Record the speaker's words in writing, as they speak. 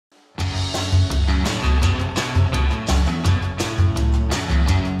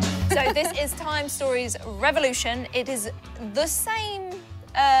So this is Time Stories Revolution. It is the same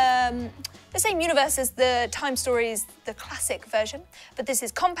universe as the Time Stories, the classic version, but this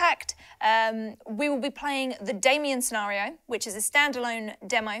is compact. We will be playing the Damien scenario, which is a standalone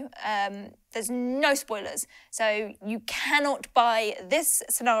demo. There's no spoilers, so you cannot buy this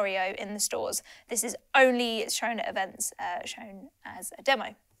scenario in the stores. This is only shown at events, shown as a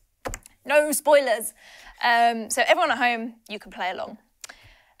demo. No spoilers. So everyone at home, you can play along.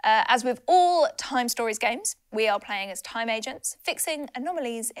 As with all Time Stories games, we are playing as time agents, fixing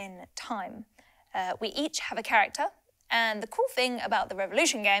anomalies in time. We each have a character, and the cool thing about the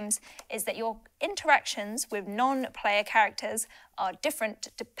Revolution games is that your interactions with non-player characters are different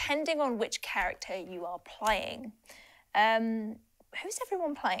depending on which character you are playing. Who's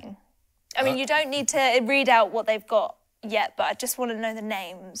everyone playing? I mean, you don't need to read out what they've got yet, but I just want to know the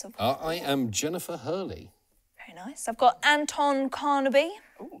names. I am Jennifer Hurley. Very nice. I've got Anton Carnaby.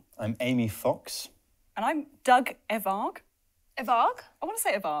 Ooh. I'm Amy Fox. And I'm Doug Evarg. Evarg? I want to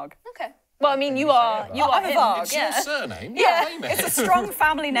say Evarg. Okay. Well, I mean, you are him. Evarg. It's your surname? Yeah, it's a strong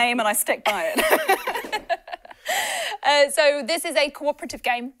family name and I stick by it. So this is a cooperative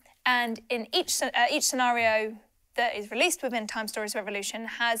game, and in each scenario that is released within Time Stories Revolution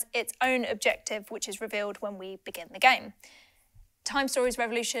has its own objective, which is revealed when we begin the game. Time Stories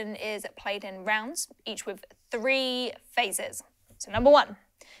Revolution is played in rounds, each with 3 phases. So number 1,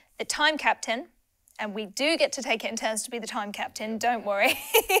 the time captain, and we do get to take it in turns to be the time captain, don't worry.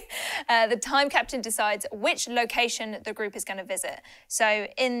 The time captain decides which location the group is going to visit. So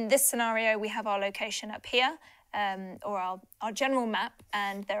in this scenario, we have our location up here, or our general map,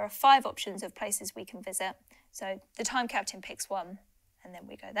 and there are 5 options of places we can visit. So the time captain picks one, and then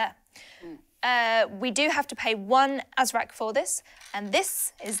we go there. We do have to pay 1 Azrak for this, and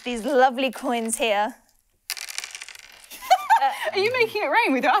this is these lovely coins here. Are you making it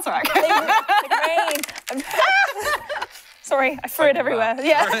rain with your Azrak? Rain. Sorry, I threw it everywhere.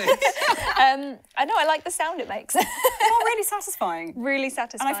 Yeah. I know, I like the sound it makes. Oh, really satisfying. Really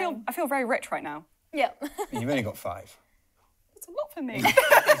satisfying. And I feel very rich right now. Yeah. You've only got 5. It's a lot for me.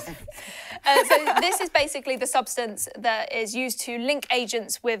 So this is basically the substance that is used to link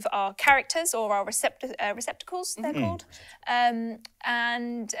agents with our characters, or our receptacles, they're called.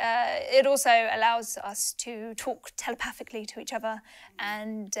 And it also allows us to talk telepathically to each other.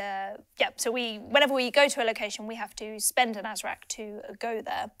 And yeah, so whenever we go to a location, we have to spend an Azrak to go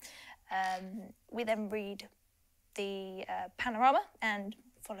there. We then read the panorama and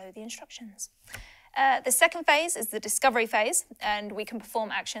follow the instructions. The second phase is the discovery phase, and we can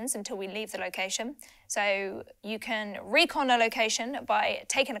perform actions until we leave the location. So you can recon a location by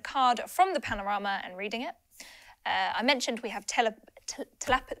taking a card from the panorama and reading it. I mentioned we have telepathy.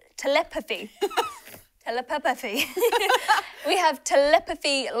 Telepathy. We have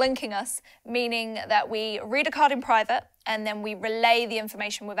telepathy linking us, meaning that we read a card in private and then we relay the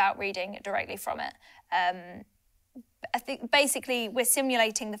information without reading directly from it. I think basically we're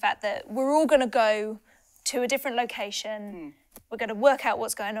simulating the fact that we're all going to go to a different location. We're going to work out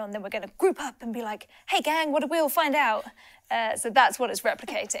what's going on, then we're going to group up and be like, hey gang, what did we all find out? So that's what it's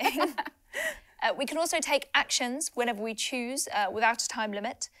replicating. We can also take actions whenever we choose without a time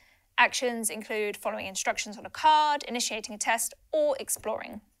limit. Actions include following instructions on a card, initiating a test, or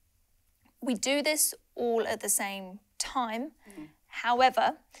exploring. We do this all at the same time.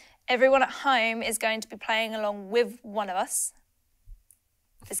 However, everyone at home is going to be playing along with one of us.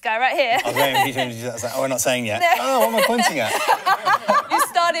 This guy right here. I was waiting for you to do that. I was like, oh, we're not saying yet. Oh, what am I pointing at? You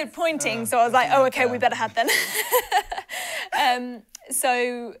started pointing, so I was like, oh, okay, we better have then.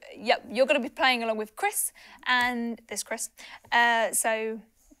 So, yep, you're going to be playing along with Chris and this Chris. So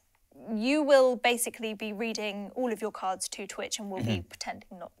you will basically be reading all of your cards to Twitch and we'll be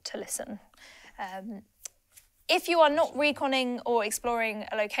pretending not to listen. If you are not reconning or exploring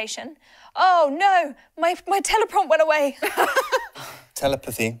a location, oh no, my teleprompt went away.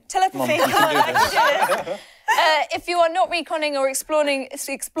 Telepathy. Telepathy. Mom, I can do this. If you are not reconning or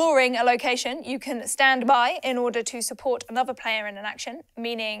exploring a location, you can stand by in order to support another player in an action,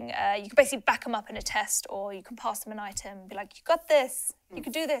 meaning you can basically back them up in a test, or you can pass them an item and be like, you got this, you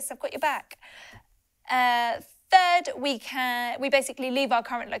can do this, I've got your back. Third, we basically leave our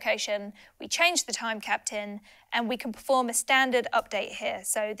current location, we change the time captain, and we can perform a standard update here.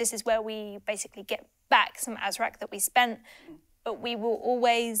 So this is where we basically get back some Azrak that we spent, but we will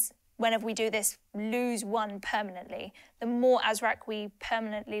always, whenever we do this, lose 1 permanently. The more Azrak we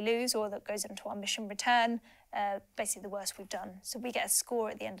permanently lose, or that goes into our mission return, basically the worse we've done. So we get a score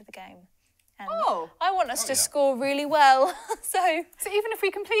at the end of the game. And I want us to score really well. So even if we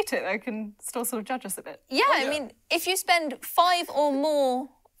complete it, they can still sort of judge us a bit. Yeah, I mean, if you spend 5 or more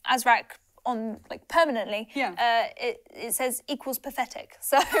Azrak on like permanently, Yeah. it says equals pathetic.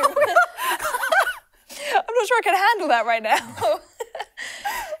 So I'm not sure I can handle that right now.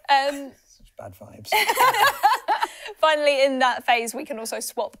 Such bad vibes. Finally, in that phase, we can also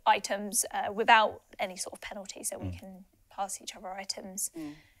swap items without any sort of penalty, so we can pass each other items.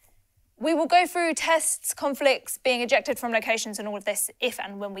 We will go through tests, conflicts, being ejected from locations and all of this if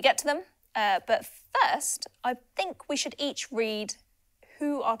and when we get to them. But first, I think we should each read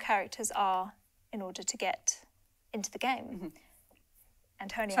who our characters are in order to get into the game.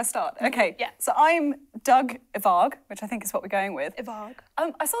 Antonia. Shall I start? Okay. Yeah. So I'm Doug Ivarg, which I think is what we're going with. Ivarg.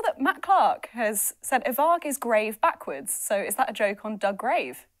 I saw that Matt Clark has said Ivarg is grave backwards. So is that a joke on Doug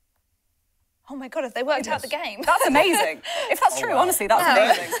Grave? Oh my God, have they worked out the game? That's amazing. If that's true, honestly, that's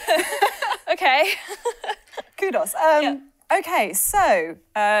amazing. Okay. Kudos. Okay, so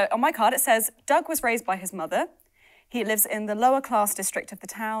on my card it says, Doug was raised by his mother. He lives in the lower class district of the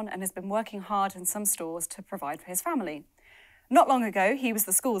town and has been working hard in some stores to provide for his family. Not long ago, he was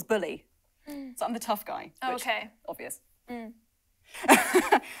the school's bully. So I'm the tough guy. Oh, which, okay. Obvious.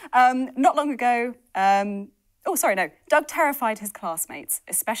 Not long ago, Doug terrified his classmates,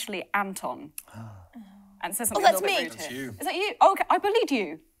 especially Anton. And it says something that's a little me. bit rude That's here. you. Is that you? Oh, okay, I bullied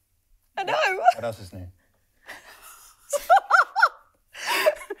you. I know. What else is new?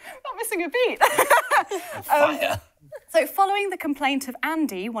 Not missing a beat. Fire. So following the complaint of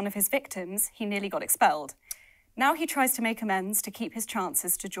Andy, one of his victims, he nearly got expelled. Now he tries to make amends to keep his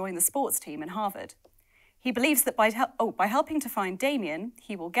chances to join the sports team in Harvard. He believes that by helping to find Damien,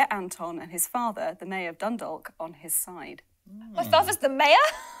 he will get Anton and his father, the mayor of Dundalk, on his side. My father's the mayor?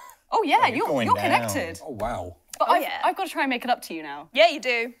 Oh yeah, you're you're going connected. Oh, wow. But Oh, I've, yeah. I've got to try and make it up to you now. Yeah, you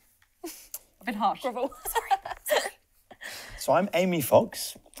do. I've been harsh. Grovel. So I'm Amy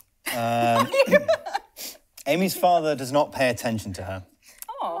Fox. Amy's father does not pay attention to her.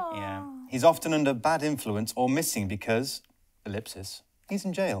 Oh. Yeah. He's often under bad influence or missing because, ellipsis, he's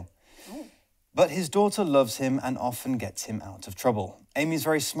in jail. But his daughter loves him and often gets him out of trouble. Amy's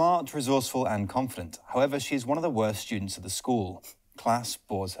very smart, resourceful and confident. However, she's one of the worst students at the school. Class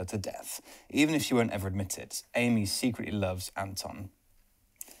bores her to death. Even if she won't ever admit it, Amy secretly loves Anton.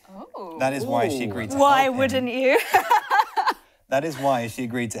 Oh. That is why she agreed to Why help him. wouldn't you? That is why she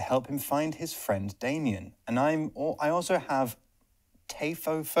agreed to help him find his friend Damien. And I also have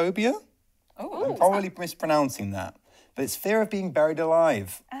taphophobia. I'm probably mispronouncing that, but it's fear of being buried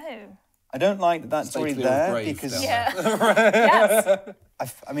alive. Oh. I don't like that that's Stay already clear of there grave because down Yeah.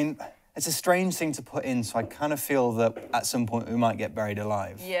 I mean, it's a strange thing to put in, so I kind of feel that at some point we might get buried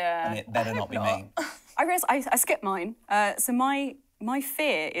alive. Yeah. And it better not be me. I realised I skipped mine. So my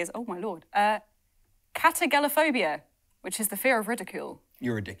fear is, oh my lord, catagalophobia, which is the fear of ridicule.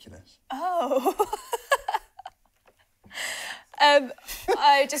 You're ridiculous. Oh.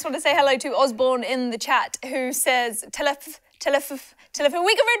 I just want to say hello to Osborne in the chat who says, we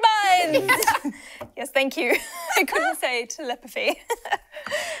can read minds. Yes, thank you. I couldn't say telepathy.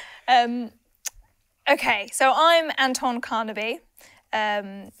 Okay, so I'm Anton Carnaby.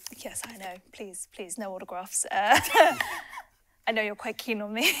 Yes, I know. Please, no autographs. I know you're quite keen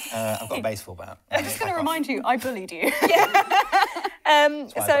on me. I've got a baseball bat. I'm just going to remind you, I bullied you.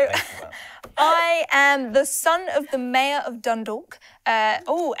 So I am the son of the mayor of Dundalk.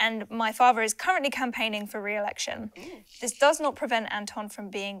 And my father is currently campaigning for re-election. This does not prevent Anton from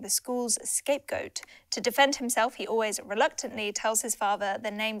being the school's scapegoat. To defend himself, he always reluctantly tells his father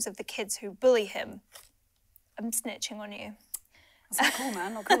the names of the kids who bully him. I'm snitching on you. That's not cool,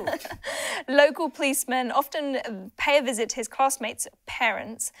 man, not cool. Local policemen often pay a visit to his classmates'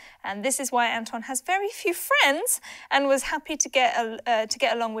 parents, and this is why Anton has very few friends and was happy to get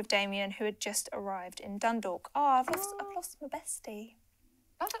along with Damien, who had just arrived in Dundalk. Oh, I've lost my bestie.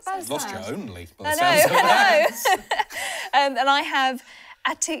 That is Lost sad. your only. I know. And I have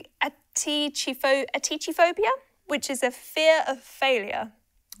atichiphobia, which is a fear of failure.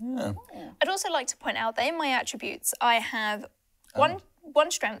 Yeah. I'd also like to point out that in my attributes, I have one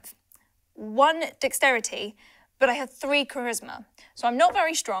strength, 1 dexterity, but I have 3 charisma. So I'm not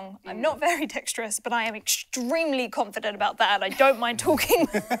very strong, I'm not very dexterous, but I am extremely confident about that. I don't mind talking.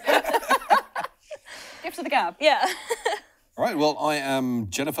 Give to the gab. Yeah. All right, well, I am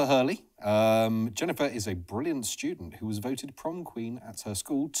Jennifer Hurley. Jennifer is a brilliant student who was voted prom queen at her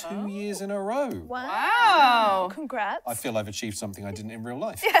school 2 years in a row. Wow. Congrats. I feel I've achieved something I didn't in real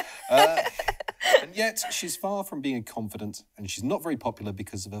life. And yet, she's far from being confident, and she's not very popular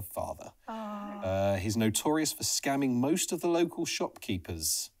because of her father. He's notorious for scamming most of the local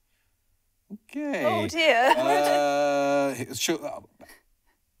shopkeepers. Okay. Oh dear.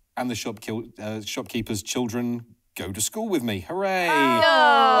 And the shopkeepers' children go to school with me. Hooray!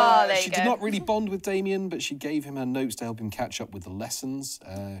 Oh, there you She go. did not really bond with Damien, but she gave him her notes to help him catch up with the lessons.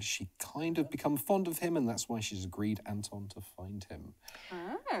 She kind of become fond of him, and that's why she's agreed Anton to find him.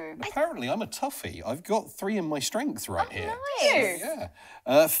 Oh. Apparently, I'm a toughie. I've got 3 in my strength right here. Nice.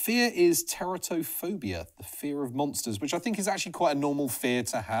 Yeah. Fear is teratophobia, the fear of monsters, which I think is actually quite a normal fear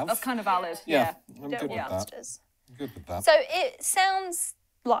to have. That's kind of valid. Yeah, I'm Don't good with want that. monsters. Good with that. So it sounds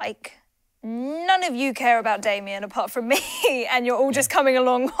like none of you care about Damien apart from me, and you're all just coming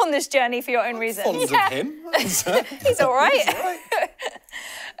along on this journey for your own reasons. Fond of him. He's all right.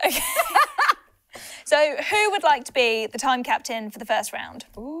 Okay. So who would like to be the time captain for the first round?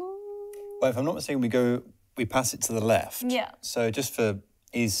 Well, if I'm not mistaken, we pass it to the left. Yeah. So just for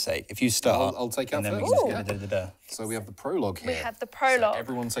ease sake, if you start, I'll take out and then we first. can Yeah. just da-da-da-da. So we have the prologue here. We have the prologue. So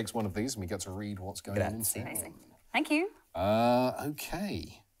everyone takes one of these and we get to read what's going on inside. Amazing. Thank you.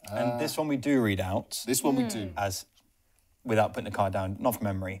 Okay. And this one we do read out. This one we do. As, without putting the card down, not from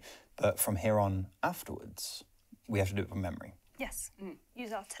memory, but from here on afterwards, we have to do it from memory. Yes.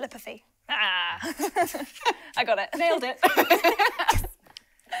 Use our telepathy. Ah. I got it. Nailed it.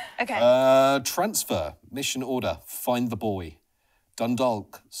 Okay. Transfer. Mission order. Find the boy.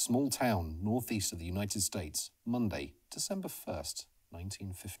 Dundalk, small town, northeast of the United States. Monday, December 1st,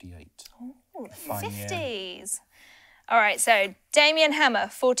 1958. Fine, yeah. 50s. All right, so Damien Hammer,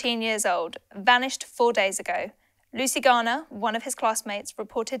 14 years old, vanished 4 days ago. Lucy Garner, one of his classmates,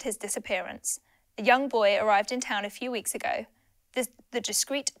 reported his disappearance. A young boy arrived in town a few weeks ago. The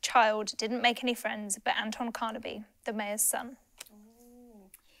discreet child didn't make any friends, but Anton Carnaby, the mayor's son.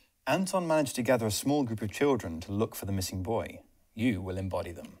 Anton managed to gather a small group of children to look for the missing boy. You will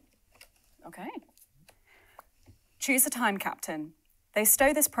embody them. Okay. Choose a time captain. They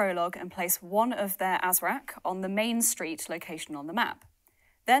stow this prologue and place one of their Azrak on the Main Street location on the map.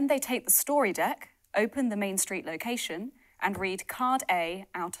 Then they take the story deck, open the Main Street location, and read card A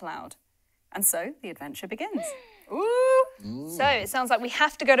out aloud. And so the adventure begins. Ooh. So it sounds like we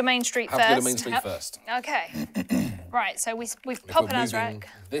have to go to Main Street first. Have to go to Main Street first. Okay. Right, so we've If pop we're an moving Azrak.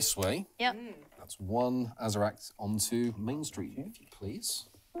 this way, Yep. that's one Azarac onto Main Street, if you please.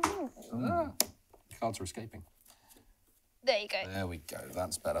 Cards are escaping. There you go. There we go,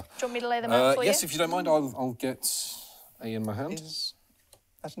 that's better. Do you want me to lay them out for yes, you? if you don't mind, I'll get A in my hand. Is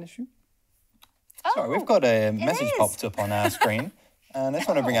that an issue? Oh, Sorry, we've got a message is. popped up on our screen. And I just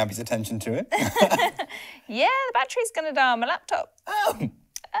want to bring Abby's attention to it. Yeah, the battery's going to die on my laptop. Stay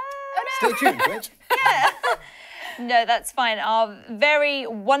tuned, Twitch. No, that's fine. Our very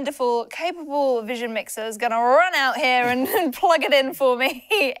wonderful, capable vision mixer is going to run out here and plug it in for me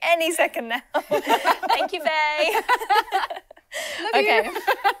any second now. Thank you, Faye. Okay.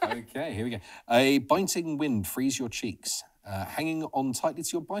 Okay, here we go. A biting wind frees your cheeks. Hanging on tightly to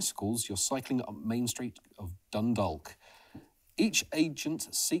your bicycles, you're cycling up Main Street of Dundalk. Each agent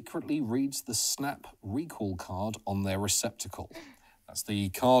secretly reads the snap recall card on their receptacle. That's the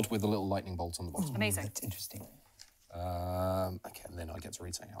card with the little lightning bolt on the bottom. Amazing. That's interesting. Okay, and then I get to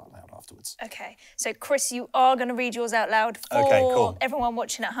read something out loud afterwards. Okay, so Chris, you are going to read yours out loud for Okay, cool. everyone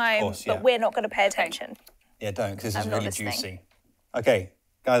watching at home, course, yeah. but we're not going to pay attention. Yeah, don't, because this is I'm not really listening. juicy. Okay,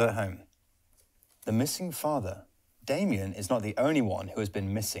 guys at home. The missing father. Damien is not the only one who has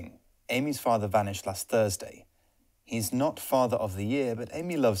been missing. Amy's father vanished last Thursday. He's not father of the year, but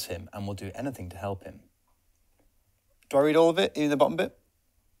Amy loves him and will do anything to help him. Do I read all of it, even the bottom bit?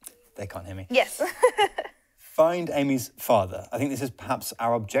 They can't hear me. Yes. Find Amy's father. I think this is perhaps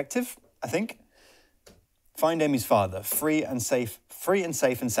our objective, I think. Find Amy's father, free and safe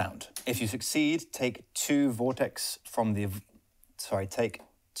and sound. If you succeed, take two tokens from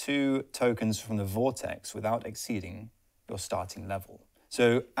the vortex without exceeding your starting level.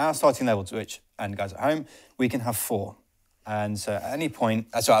 So our starting level, to which, and guys at home, we can have 4. And so at any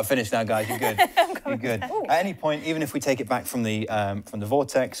point, that's right, I've finished now, guys, you're good. You're good. At any point, even if we take it back from the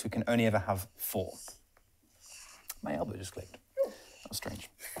vortex, we can only ever have 4. My elbow just clicked. That was strange.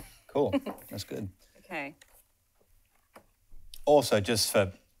 Cool, that's good. Okay. Also, just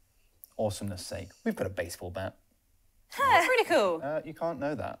for awesomeness' sake, we've got a baseball bat. That's really cool. You can't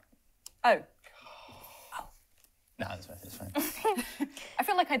know that. Oh, No, it's fine. I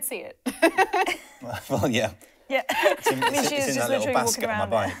feel like I'd see it. Well, yeah. Yeah. It's in, I mean, she was it's in just that little literally basket walking on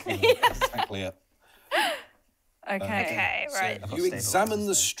my around bike. That's exactly it. Okay. Okay, right. I've got You examine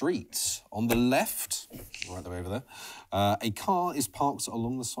the stabilisers streets. On the left, right the way over there, a car is parked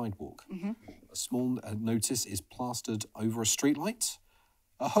along the sidewalk. A small notice is plastered over a streetlight.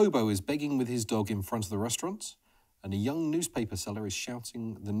 A hobo is begging with his dog in front of the restaurant. And a young newspaper seller is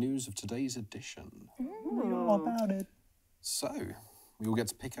shouting the news of today's edition. All about it. So, we will get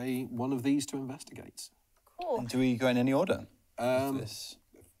to pick one of these to investigate. Cool. Sure. Do we go in any order?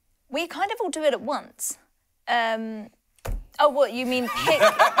 We kind of all do it at once. Oh, what, you mean pick?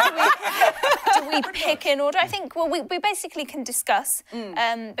 do we pick in order? I think, well, we basically can discuss,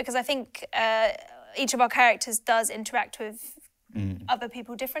 because I think each of our characters does interact with other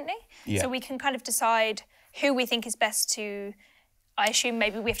people differently. Yeah. So we can kind of decide who we think is best to, I assume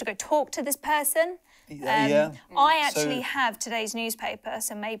maybe we have to go talk to this person. Yeah. I actually have today's newspaper,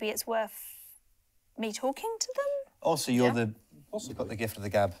 so maybe it's worth me talking to them. Also, you've got the gift of the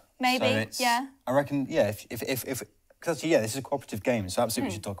gab. Maybe, so it's, yeah. I reckon, yeah, if because yeah, this is a cooperative game, so absolutely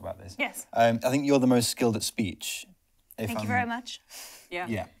we should talk about this. Yes. I think you're the most skilled at speech. Thank you very much.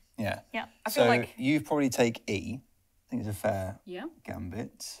 Yeah. Yeah. I feel like you probably take E. I think it's a fair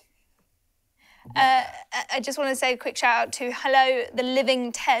gambit. I just want to say a quick shout out to Hello, the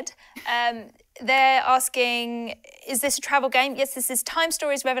Living Ted. They're asking, is this a travel game? Yes, this is Time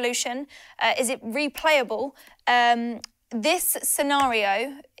Stories Revolution. Is it replayable? This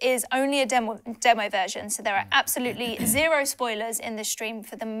scenario is only a demo version, so there are absolutely 0 spoilers in this stream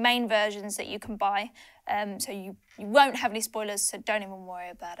for the main versions that you can buy. So you won't have any spoilers, so don't even worry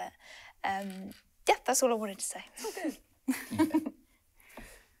about it. Yeah, that's all I wanted to say. oh, good.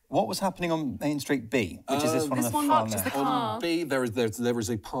 What was happening on Main Street B, which is this one on the far is the left? car. On B, there is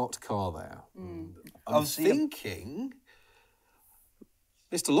a parked car there. I'm Obviously, thinking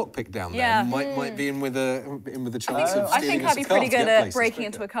Mr. Lockpick down there Yeah. might be in with a chance of I stealing think us I'd be a car pretty to good get at places breaking quicker.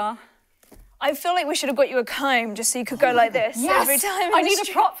 into a car. I feel like we should have got you a comb just so you could go like this every time. I need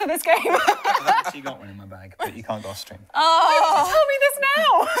a prop for this game. I've actually got one in my bag, but you can't go off stream. Tell me this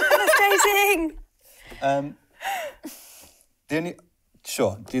now. Frustrating. The only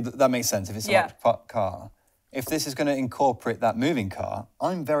that makes sense if it's a locked car. If this is going to incorporate that moving car,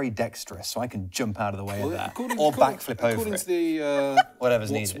 I'm very dexterous, so I can jump out of the way of that or backflip over According it. to the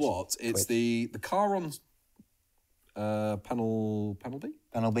Whatever's what's needed. what, it's the car on panel B.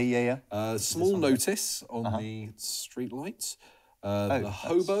 Panel B, yeah. Small notice on the street lights, the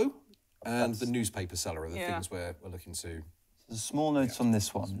hobo, and the newspaper seller are the things we're looking to. There's a small notes on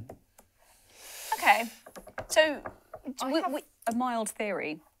this one. Okay, so I have a mild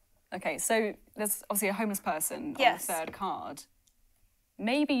theory. Okay, so there's obviously a homeless person on the third card.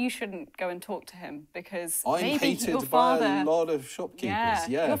 Maybe you shouldn't go and talk to him because I'm maybe hated your by father... a lot of shopkeepers. Yeah.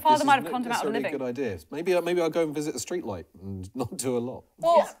 Yeah, Your father this might is have conned him out of the necessarily living. a good idea. Maybe I'll go and visit a streetlight and not do a lot.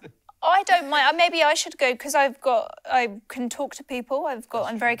 well, I don't mind. Maybe I should go because I can talk to people.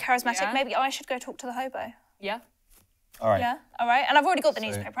 I'm very charismatic. Yeah. Maybe I should go talk to the hobo. Yeah. All right. Yeah, all right. And I've already got the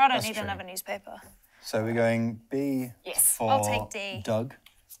newspaper. I don't that's need true. another newspaper. So we're going B Yes, for I'll take D. Doug.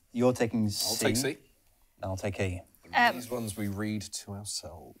 You're taking C. I'll take C. I'll take E. These ones we read to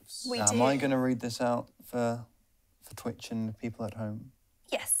ourselves. We Now, do. am I going to read this out for Twitch and the people at home?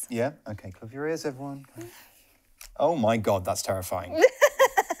 Yes. Yeah? Okay, close your ears, everyone. Oh my God, that's terrifying.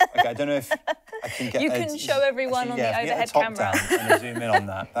 Okay, I don't know if I can get... You can show everyone on the if I overhead get the top camera. down and zoom in on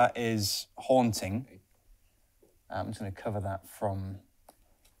that. That is haunting. I'm just going to cover that from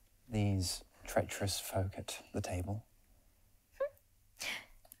these treacherous folk at the table.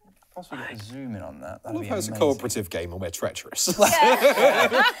 Possibly get a zoom in on that. I That'd love be how it's a amazing. cooperative game and we're treacherous.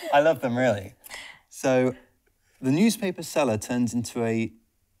 I love them, really. So, the newspaper seller turns into a...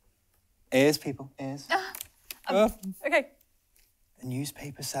 Ears, people, ears. Okay. The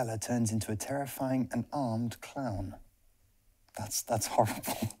newspaper seller turns into a terrifying and armed clown. That's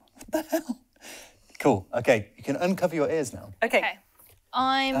horrible. What the hell? Cool. Okay, you can uncover your ears now. Okay.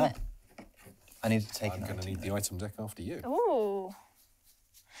 I'm... I need to take I'm an going to item need the item deck after you. Ooh.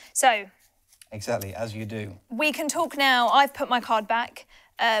 So, Exactly, as you do. we can talk now. I've put my card back,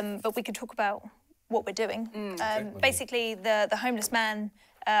 but we can talk about what we're doing. Basically, the homeless man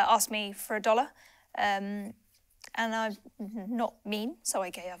asked me for $1, and I'm not mean, so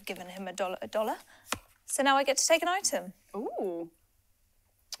I've given him a dollar. So now I get to take an item. Ooh.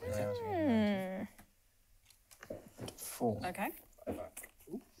 4. Okay.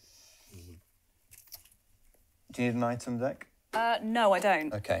 Do you need an item deck? No, I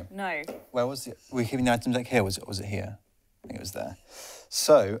don't. Okay. No. Where was it? Were we keeping the item deck here? Was it here? I think it was there.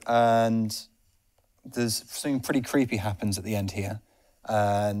 So, and there's something pretty creepy happens at the end here.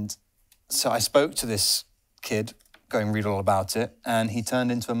 And so I spoke to this kid, going read all about it, and he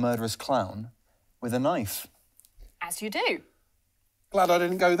turned into a murderous clown with a knife. As you do. Glad I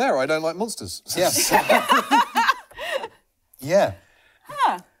didn't go there. I don't like monsters. Yes. Yeah.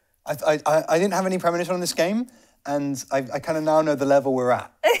 Huh. I didn't have any premonition on this game, and I kind of now know the level we're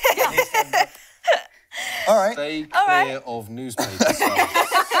at. All right. Stay clear of newspapers.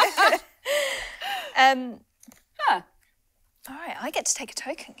 Huh. All right, I get to take a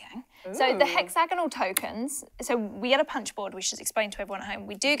token, gang. So the hexagonal tokens, so we get a punch board, we should explain to everyone at home.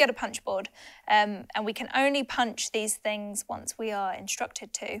 We do get a punch board, and we can only punch these things once we are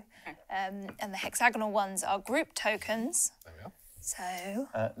instructed to. Okay. And the hexagonal ones are group tokens. There we are. So...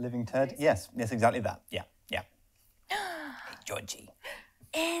 Living Ted? Yes, exactly that. Yeah. Hey, Georgie.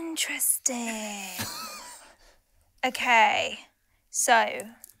 Interesting. Okay, so...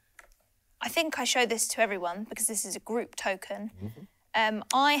 I think I show this to everyone because this is a group token.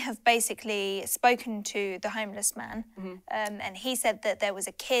 I have basically spoken to the homeless man and he said that there was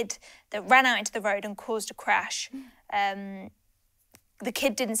a kid that ran out into the road and caused a crash. The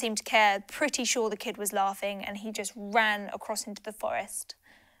kid didn't seem to care, pretty sure the kid was laughing and he just ran across into the forest.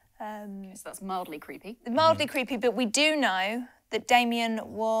 So that's mildly creepy. Mildly creepy, but we do know that Damien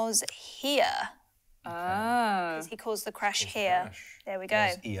was here. Oh. He caused the crash here. There we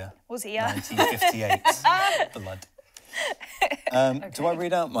go. Was here. 1958. Blood. Do I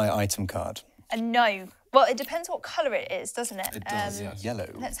read out my item card? No. Well, it depends what colour it is, doesn't it? It does, yes.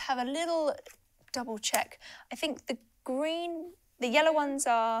 Yellow. Let's have a little double check. I think the yellow ones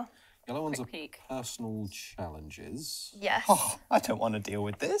are... Yellow ones are peek. personal challenges. Yes. Oh, I don't want to deal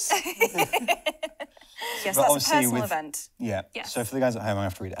with this. Yes, But that's a obviously personal event. Yeah. Yes. So for the guys at home, I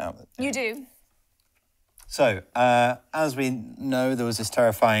have to read it out. You do. So, as we know, there was this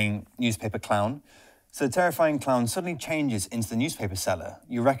terrifying newspaper clown. So the terrifying clown suddenly changes into the newspaper seller.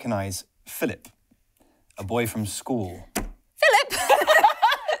 You recognise Philip, a boy from school. Philip!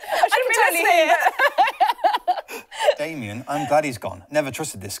 I can totally hear. Damien, I'm glad he's gone. Never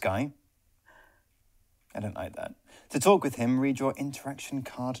trusted this guy. I don't like that. To talk with him, read your interaction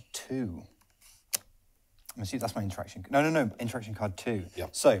card 2. Let me see if that's my interaction. No, interaction card 2.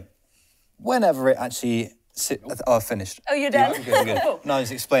 Yep. So, whenever it actually... I've finished. Oh, you're done? Good. No, I was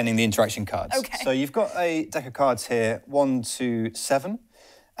explaining the interaction cards. Okay. So you've got a deck of cards here, 1 to 7,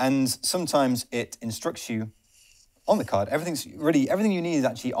 and sometimes it instructs you on the card. Everything you need is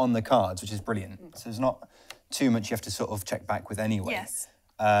actually on the cards, which is brilliant. So there's not too much you have to sort of check back with anyway. Yes.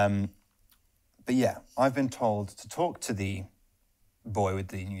 But yeah, I've been told to talk to the boy with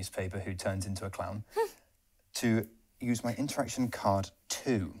the newspaper who turns into a clown to use my interaction card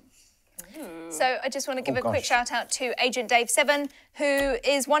 2. So I just want to give a quick gosh. shout out to Agent Dave 7, who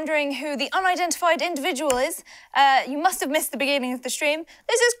is wondering who the unidentified individual is. You must have missed the beginning of the stream.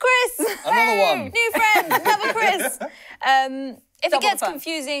 This is Chris. Another one. New friend, another Chris. If it gets fun.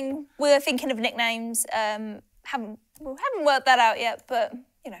 confusing, we're thinking of nicknames. Haven't worked that out yet, but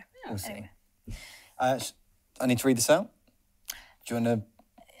you know. We'll see. Anyway. I need to read this out. Do you want to...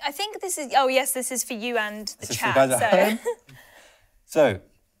 I think this is. Oh yes, this is for you and the This is for chat. the guys at home? So,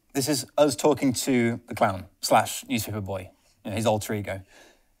 this is us talking to the clown / newspaper boy, his alter ego.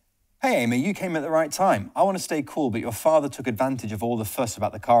 Hey, Amy, you came at the right time. I want to stay cool, but your father took advantage of all the fuss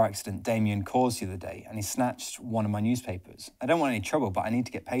about the car accident Damien caused the other day, and he snatched one of my newspapers. I don't want any trouble, but I need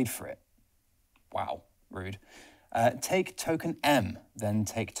to get paid for it. Wow, rude. Take token M, then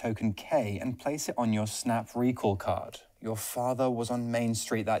take token K, and place it on your Snap recall card. Your father was on Main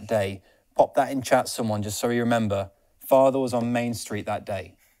Street that day. Pop that in chat, someone, just so you remember. Father was on Main Street that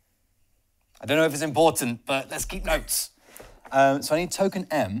day. I don't know if it's important, but let's keep notes. So I need token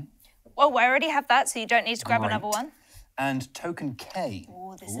M. Well, we already have that, so you don't need to grab Great. another one. And token K.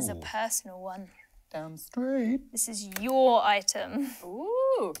 Oh, this is a personal one. Down straight. This is your item.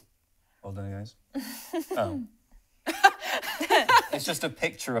 Ooh. Well done, guys. Oh. It's just a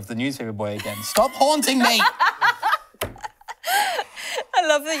picture of the newspaper boy again. Stop haunting me! I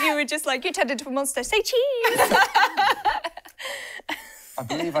love that you were just like, you turned into a monster. Say cheese! I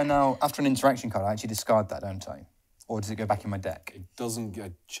believe I now, after an interaction card, I actually discard that, don't I? Or does it go back in my deck? It doesn't.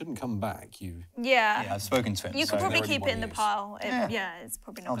 It shouldn't come back. Yeah. Yeah, I've spoken to him. You so could probably already keep it in the used. pile. Yeah. It's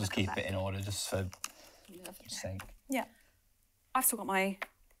probably not I'll going just to come keep back. it in order, just for sake. Yeah. I've still got my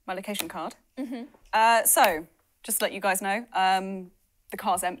location card. So, just to let you guys know, the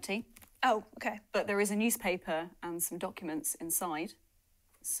car's empty, Oh, okay. but there is a newspaper and some documents inside.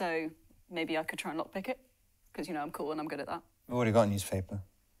 So maybe I could try and lockpick it, because, you know, I'm cool and I'm good at that. We've already got a newspaper.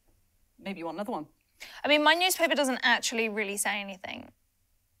 Maybe you want another one. I mean, my newspaper doesn't actually really say anything.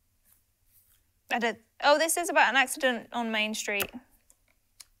 Oh, this is about an accident on Main Street.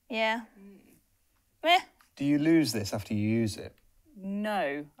 Yeah. Meh. Do you lose this after you use it?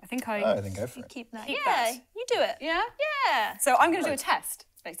 No, I think I... Oh, then go for it. Keep that. Keep yeah, that. you do it. Yeah? Yeah. So I'm going to do a test,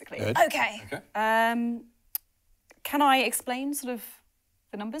 basically. Good. Okay. Okay. Can I explain sort of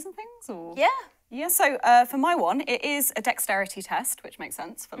the numbers and things? Or? Yeah. Yeah, so for my one, it is a dexterity test, which makes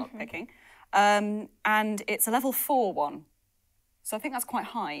sense for lockpicking. And it's a level 4 one. So I think that's quite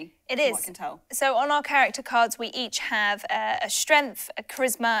high. It from is. what I can tell. So on our character cards, we each have a strength, a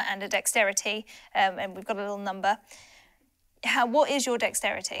charisma, and a dexterity, and we've got a little number. What is your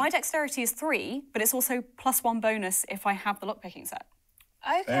dexterity? My dexterity is 3, but it's also +1 bonus if I have the lockpicking set.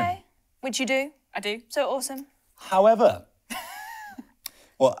 Okay. Which you do. I do. So awesome. However,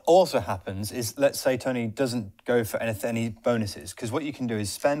 what also happens is, let's say Tony doesn't go for any bonuses, because what you can do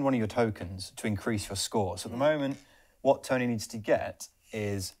is spend one of your tokens to increase your score. So at the moment, what Tony needs to get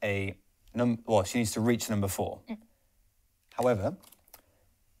is a number. Well, she needs to reach number 4. However,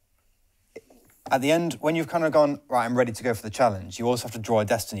 at the end, when you've kind of gone, right, I'm ready to go for the challenge, you also have to draw a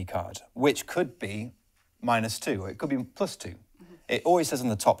destiny card, which could be -2, or it could be +2. It always says on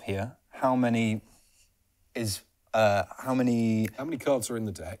the top here how many cards are in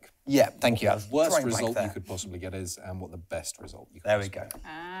the deck? Yeah, thank you. The worst result you could possibly get is, and what the best result you could There we go.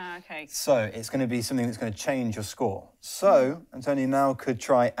 Ah, okay. So it's going to be something that's going to change your score. So Antonia now could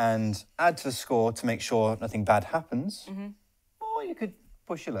try and add to the score to make sure nothing bad happens, or you could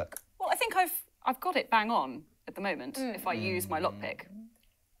push your luck. Well, I think I've got it bang on at the moment if I use my lockpick.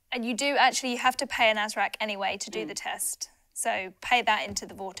 And you do actually have to pay an Azrak anyway to do the test. So pay that into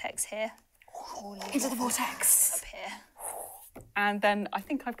the vortex here. Into the vortex. Up here. And then I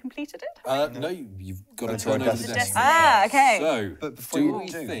think I've completed it. No, you've got to draw turn a over the destiny. destiny. Ah, okay. So, But before do you we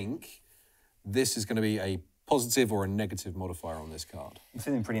do- think this is going to be a positive or a negative modifier on this card? I'm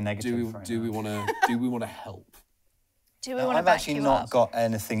feeling pretty negative. Do we want to help? Do we want to I've back actually you not up? got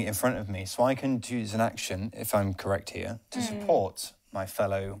anything in front of me, so I can use an action, if I'm correct here, to support my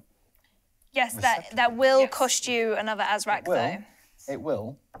fellow. Yes, that will cost you another Azrak though. It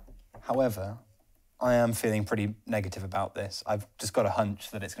will. However, I am feeling pretty negative about this. I've just got a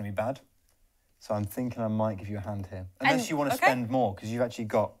hunch that it's going to be bad. So I'm thinking I might give you a hand here. Unless you want to spend more, because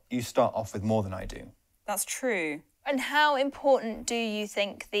you start off with more than I do. That's true. And how important do you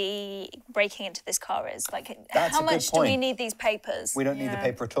think the breaking into this car is? Like, That's how a good much do we point. need these papers? We don't need the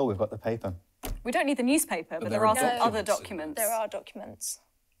paper at all. We've got the paper. We don't need the newspaper, but there are some other documents. There are documents.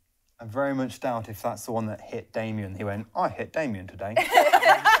 I very much doubt if that's the one that hit Damien. He went, I hit Damien today.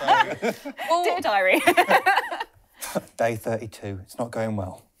 Dear diary. Day 32. It's not going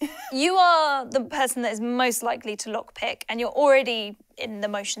well. You are the person that is most likely to lockpick, and you're already in the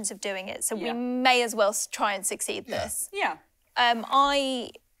motions of doing it, so we may as well try and succeed this. Yeah. I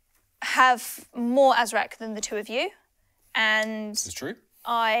have more Azrak than the two of you, and Is this true?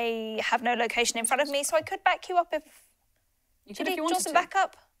 I have no location in front of me, so I could back you up if... You Should could if we you draw wanted some to.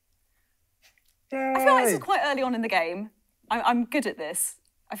 backup? I feel like this is quite early on in the game. I'm good at this.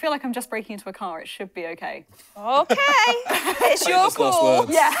 I feel like I'm just breaking into a car. It should be okay. Okay, it's your Famous last call.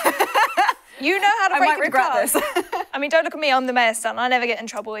 words. Yeah. You know how to I break might into regret cars. this. I mean, don't look at me, I'm the mayor's son. I never get in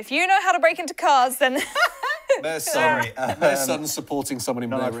trouble. If you know how to break into cars, then... Mayor's son, Mayor's son supporting someone in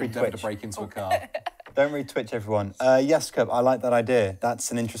Not their like free endeavour to Twitch. break into a car. Don't read Twitch, everyone. Yes, Cup, I like that idea.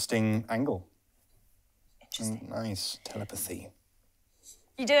 That's an interesting angle. Interesting. Nice. Telepathy.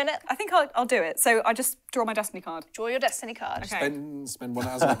 You doing it? I think I'll do it. So I just draw my destiny card. Draw your destiny card. Okay. Spend one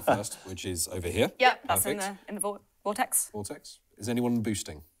Azrak first, which is over here. Yep. That's Perfect. in the vortex. Vortex. Is anyone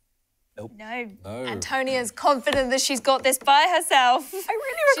boosting? No. No. Antonia's confident that she's got this by herself. I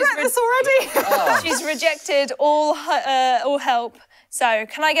really regret this already. She's rejected all help. So,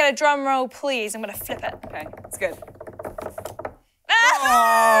 can I get a drum roll, please? I'm going to flip it. Okay, it's good.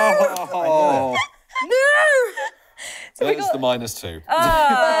 Oh, No! So we that is got the -2.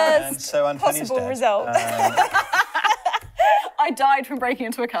 And so Antonia's possible dead. result. I died from breaking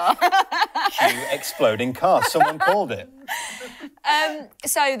into a car. Cue exploding car. Someone called it.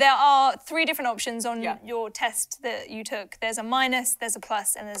 So there are 3 different options on Yeah. your test that you took. There's a minus, there's a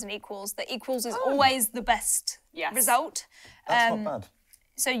plus, and there's an equals. The equals is always the best Yes. result. That's not bad.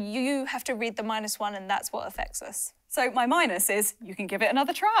 So you have to read the -1, and that's what affects us. So my minus is you can give it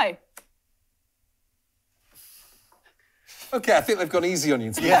another try. Okay, I think they've gone easy on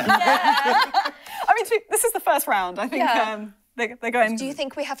you today. I mean, this is the first round. I think Yeah. they're going. Do you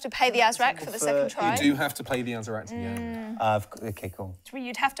think we have to pay the Azrak for the second try? You do have to play the Azrak to the end. Okay, cool.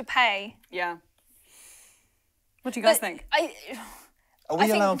 You'd have to pay. Yeah. What do you guys think? Are we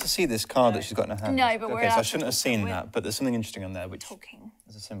think- allowed to see this card that she's got in her hand? No, but we're Okay, so I allowed to shouldn't have talk, seen aren't we? that, but there's something interesting on there, which Talking.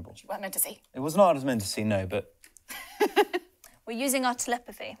 is a symbol. You weren't meant to see. It was not what I was meant to see, no, but We're using our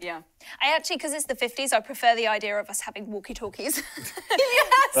telepathy. Yeah. I actually, because it's the 50s, I prefer the idea of us having walkie-talkies.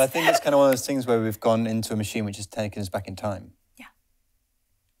 But I think it's kind of one of those things where we've gone into a machine which has taken us back in time. Yeah.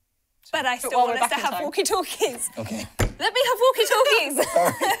 But I still while want we're us to back in have time. walkie-talkies. Okay. Let me have walkie-talkies.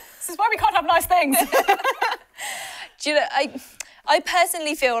 This is why we can't have nice things. Do you know, I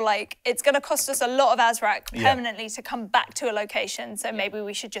personally feel like it's going to cost us a lot of Azrak permanently to come back to a location, so maybe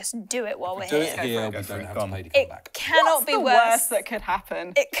we should just do it while we're Do here. it here, we don't have to pay to come It back. cannot What's be the worse. worst that could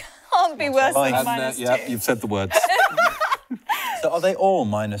happen? It can't be worse than life. minus Yeah, 2. you've said the words. So are they all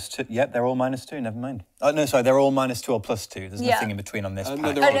 -2? Yep, they're all -2, never mind. Oh, no, sorry, they're all -2 or +2. There's Yeah. nothing in between on this pack.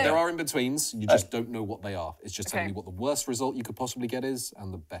 No, there are in-betweens. You just don't know what they are. It's just telling you what the worst result you could possibly get is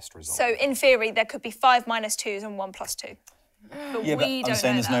and the best result. So in theory, there could be 5 -2s and 1 +2. But Yeah, but we I'm don't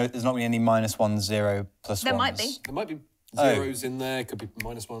saying know there's not really any -1s, 0, +1s. There might be. There might be zeros in there, could be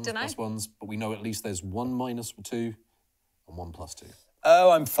 -1s, Dunno. +1s, but we know at least there's 1 -2 and 1 +2.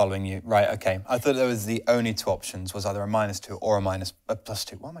 Oh, I'm following you. Right, okay. I thought there was the only 2 options, was either a -2 or a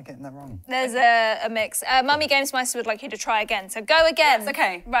 +2. Why am I getting that wrong? There's a mix. Mummy Gamesmeister would like you to try again. So go again. Yes,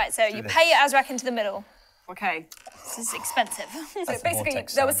 okay. Right, so you pay your Azrak into the middle. Okay. This is expensive. So basically,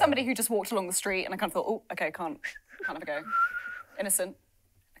 vortex there was sound. somebody who just walked along the street, and I kind of thought, oh, okay, can't have a go. Innocent.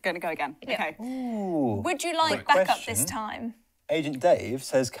 Going to go again. Okay. Ooh. Would you like Quick backup this question. time? Agent Dave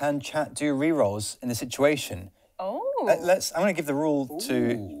says, can chat do rerolls in this situation? Oh. I'm going to give the rule to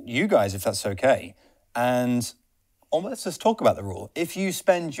you guys, if that's okay. And let's just talk about the rule. If you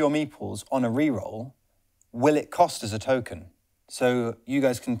spend your meeples on a reroll, will it cost us a token? So you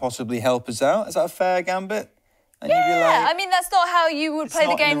guys can possibly help us out. Is that a fair gambit? And you'd be Yeah, like, I mean, that's not how you would it's play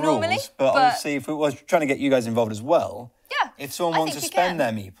the not in game normally. rules, but obviously, if it was trying to get you guys involved as well, Yeah, if someone I wants to think you spend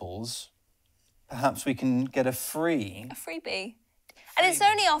can. their meeples, perhaps we can get a free. A freebie. And it's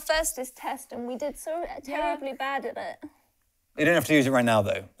only our first test, and we did so terribly bad at it. You don't have to use it right now,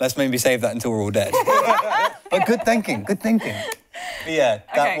 though. Let's maybe save that until we're all dead. But good thinking, good thinking. But yeah,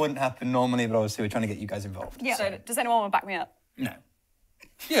 that Okay. wouldn't happen normally, but obviously we're trying to get you guys involved. Yeah. So does anyone want to back me up? No.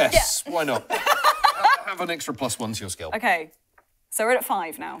 Yes, why not? Have an extra +1 to your skill. Okay. So we're at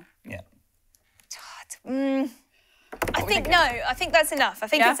 5 now. Yeah. I think no. I think that's enough. I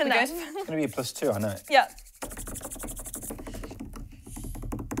think Yeah, it's we're enough. good? It's going to be a +2, I know it. Yeah.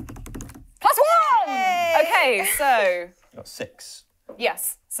 +1! Okay, so, You got 6.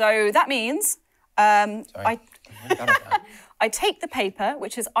 yes. So that means Sorry. I Got it now. I take the paper,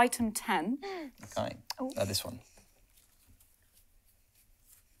 which is item 10. Okay. This one.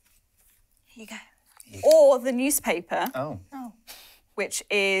 Here you go. Or the newspaper, Oh. which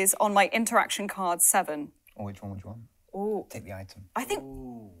is on my interaction card 7. Oh, which one? Oh, Take the item. I think.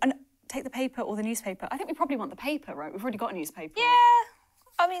 And take the paper or the newspaper. I think we probably want the paper, right? We've already got a newspaper. Yeah.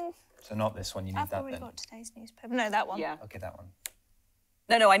 I mean, So not this one, you need I've that already then. got today's newspaper. No, that one. Yeah. Okay, that one.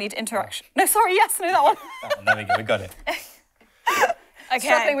 No, I need interaction. No, sorry, yes, no, that one. That one, there we go, we got it. Okay.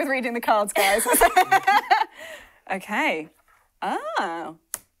 Struggling with reading the cards, guys. Okay. Oh.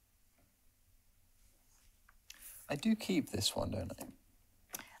 I do keep this one, don't I?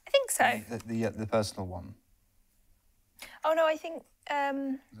 I think so. The personal one. Oh no, I think Is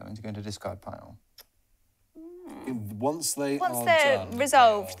that going to go into discard pile? Once they're they're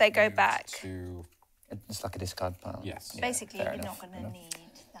resolved, they go moved back. To... It's like a discard pile. Yes. Basically, fair you're enough, not going to need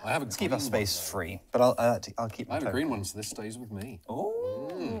that. I have a Let's keep green our space one, though. free, but I'll keep my I have a token. green one, so this stays with me.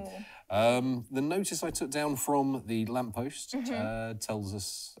 Oh. The notice I took down from the lamppost tells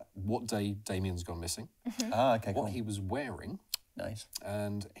us what day Damien's gone missing, Ah, okay, cool. what he was wearing, Nice.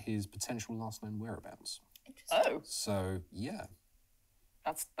 and his potential last known whereabouts. Oh, So, yeah.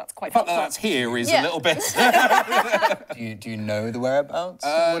 that's quite The fact that helpful. that's here is Yeah. a little bit... Do you know the whereabouts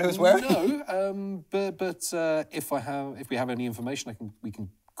of what he was wearing? No, but if we have any information, we can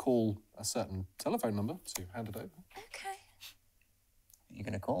call a certain telephone number to hand it over. Okay. You're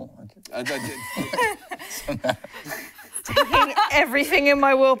going to call? Taking everything in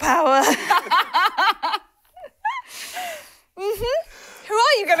my willpower. Who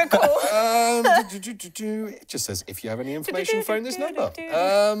are you going to call? It just says, if you have any information, phone this number.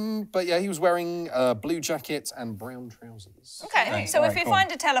 But yeah, he was wearing a blue jacket and brown trousers. Okay, Nice. so if Alright, you cool.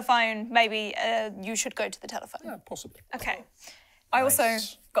 find a telephone, maybe you should go to the telephone. Yeah, possibly. Okay. I also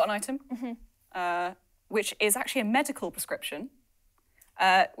Nice. got an item, which is actually a medical prescription,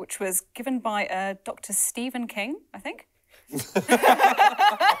 which was given by Dr. Stephen King, I think.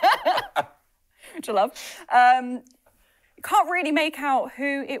 Which I love. Can't really make out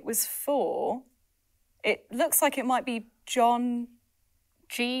who it was for. It looks like it might be John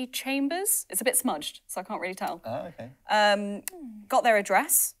G. Chambers. It's a bit smudged, so I can't really tell. Oh, okay. Got their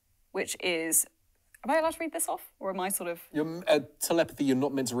address, which is... Am I allowed to read this off? Or am I sort of... Your telepathy, you're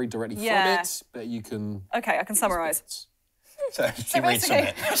not meant to read directly Yeah. from it, but you can... Okay, I can summarise. So she reads from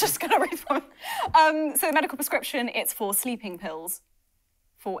it. I'm just going to read from it. So the medical prescription, it's for sleeping pills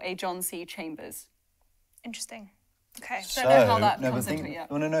for a John C. Chambers. Interesting. Okay. Don't know how that no, comes but into it yet.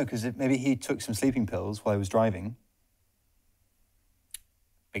 No, because maybe he took some sleeping pills while he was driving.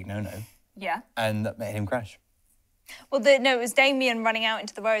 big no-no, Yeah. and that made him crash. Well, no, it was Damien running out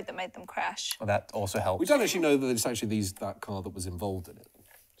into the road that made them crash. Well, that also helped. We don't actually know that it's actually that car that was involved in it.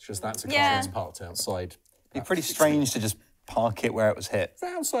 It's just that's a car Yeah. that's parked outside. It'd be pretty strange to just park it where it was hit. It's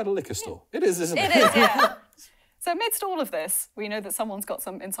outside a liquor store. It is, isn't it? It is, yeah. So amidst all of this, we know that someone's got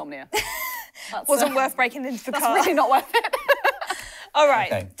some insomnia. That's, Wasn't worth breaking into the that's car. really not worth it. All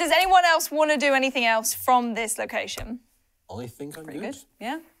right. Okay. Does anyone else want to do anything else from this location? I think I'm good. Good.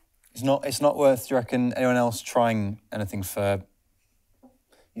 Yeah. It's not worth, do you reckon, anyone else trying anything for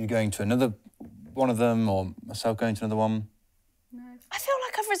you going to another one of them or myself going to another one? I feel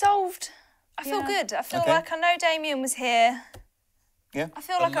like I've resolved. I feel Yeah. good. I feel Okay. like I know Damien was here. Yeah? I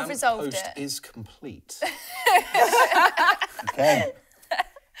feel like I've resolved Post it. is complete. Okay.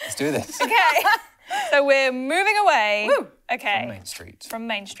 Let's do this. Okay. So we're moving away. Woo. Okay. Main Street. From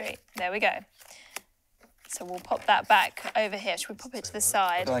Main Street. There we go. So we'll pop that back over here. Should we pop it to the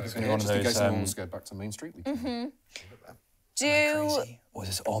side? I feel like it's going to be one of Just in case those... anyone wants to go back to Main Street, we can. Do Crazy. Or is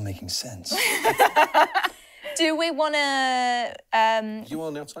this all making sense? do we want to? You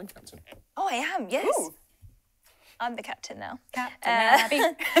are now time captain. Oh, I am. Yes. Ooh. I'm the captain now. Captain Abby.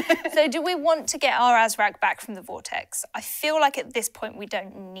 So do we want to get our Azrak back from the vortex? I feel like at this point we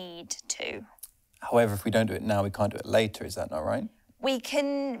don't need to. However, if we don't do it now, we can't do it later. Is that not right? We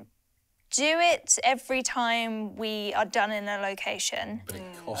can do it every time we are done in a location, But it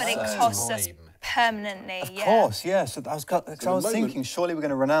but costs, it costs us time. permanently. Of course, yeah. So I was moment- thinking, surely we're going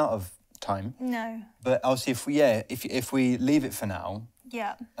to run out of time. No. But obviously, if we leave it for now,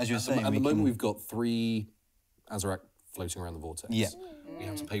 Yeah. as you were saying, At the we moment, can... we've got 3 Azrak floating around the vortex. Yeah. We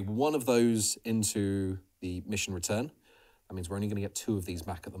have to pay one of those into the mission return. That means we're only going to get 2 of these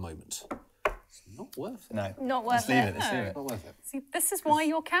back at the moment. It's not worth it. No. Not Let's worth leave it. it. Let's leave it. Not worth it. See, this is why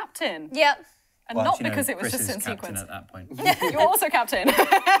you're captain. Yep. And Well, not actually, no, because it was Chris just is in captain sequence. at that point. You're also captain.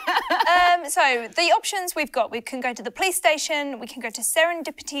 So the options we've got, we can go to the police station, we can go to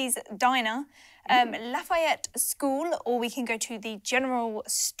Serendipity's Diner, Lafayette School, or we can go to the general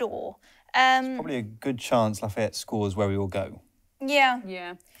store. Probably a good chance Lafayette School is where we will go. Yeah.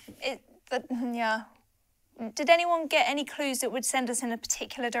 Yeah. Yeah. Did anyone get any clues that would send us in a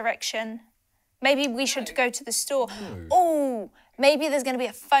particular direction? Maybe we should go to the store. Oh, maybe there's going to be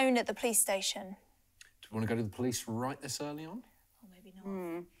a phone at the police station. Do you want to go to the police right this early on? Or maybe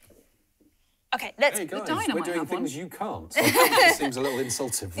not. Okay, let's. Hey guys, diner we're might doing have one. things you can't. So I think this seems a little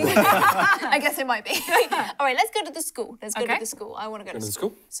insultive. Right? I guess it might be. All right, let's go to the school. Let's go Okay. to the school. I want to go Go to to the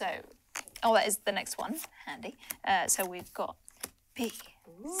school. school? So, that is the next one. Handy. So we've got B,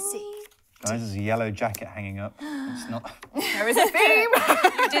 C. Guys, there's a yellow jacket hanging up. It's not There is a theme.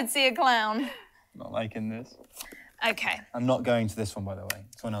 You did see a clown. not liking this. Okay. I'm not going to this one, by the way.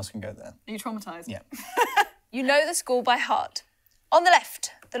 Someone else can go there. Are you traumatised? Yeah. You know the school by heart. On the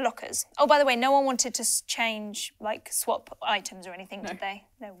left, the lockers. Oh, by the way, no one wanted to change, like, swap items or anything, did they?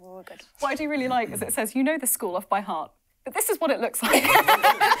 No, we were good. What I do really like is it says, you know the school off by heart. But this is what it looks like.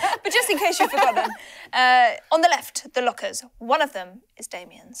 But just in case you've forgotten, on the left, the lockers. One of them is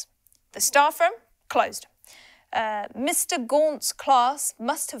Damien's. The staff room, closed. Mr. Gaunt's class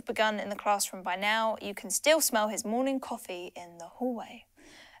must have begun in the classroom by now. You can still smell his morning coffee in the hallway.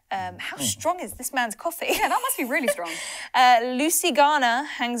 How strong is this man's coffee? Yeah, that must be really strong. Lucy Garner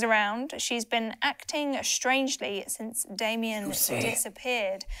hangs around. She's been acting strangely since Damien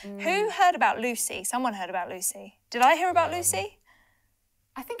disappeared. Who heard about Lucy? Someone heard about Lucy. Did I hear about Lucy?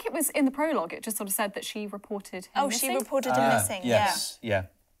 I think it was in the prologue. It just sort of said that she reported him missing. She reported him missing. Yes. Yeah.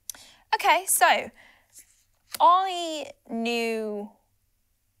 Yeah. Okay, so I knew.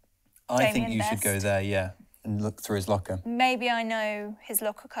 I think Damien you should go best. there, yeah, and look through his locker. Maybe I know his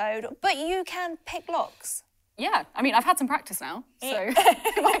locker code, but you can pick locks. Yeah, I mean, I've had some practice now, so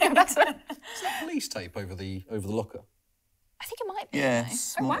it might get better. Is that police tape over the locker? I think it might be. Yeah, you know.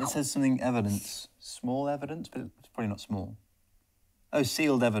 small, wow. it says something evidence. Small evidence, but it's probably not small. Oh,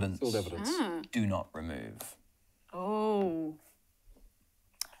 sealed evidence. Sealed evidence. Do not remove. Oh.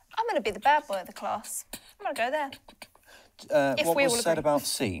 I'm going to be the bad boy of the class. I'm going to go there. If What we was all said agree. about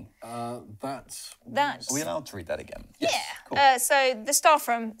C? That's... That's Are we allowed to read that again? yeah. Cool. So the staff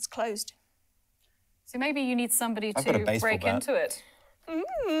room is closed. So maybe you need somebody I've got a to baseball break bat. into it.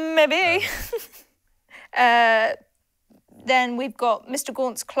 Maybe. Then we've got Mr.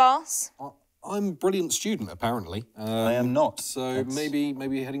 Gaunt's class. I'm a brilliant student, apparently. I am not. So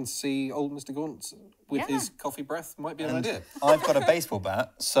maybe heading to see old Mr. Gaunt with Yeah. his coffee breath might be an idea. I've got a baseball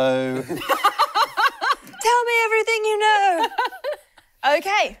bat, so Tell me everything you know.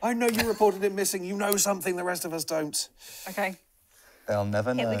 Okay. I know you reported him missing. You know something the rest of us don't. Okay. they'll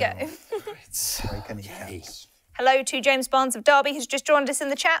never know. Here we go. Break any cats. Hello to James Barnes of Derby, who's just joined us in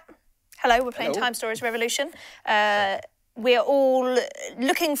the chat. Hello, we're playing Time Stories Revolution. We're all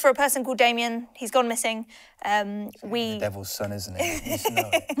looking for a person called Damien. He's gone missing. The devil's son, isn't it? You just know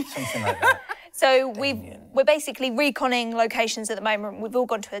it. Something like that. So we're basically reconning locations at the moment. We've all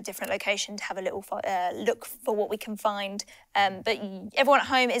gone to a different location to have a little look for what we can find. But everyone at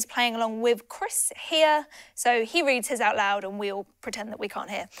home is playing along with Chris here. So he reads his out loud and we all pretend that we can't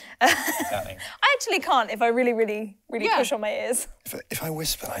hear. Exactly. I actually can't if I really push on my ears. If I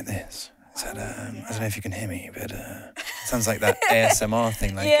whisper like this, I don't know if you can hear me, but it sounds like that ASMR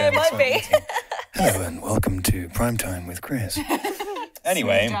thing. Like, yeah, it might be. Hello and welcome to Primetime with Chris.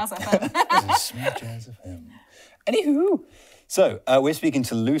 Anyway, this is Smooth Jazz FM. Anywho, so we're speaking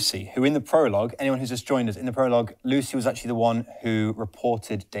to Lucy, who in the prologue, anyone who's just joined us, in the prologue, Lucy was actually the one who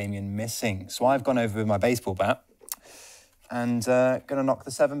reported Damien missing. So I've gone over with my baseball bat and going to knock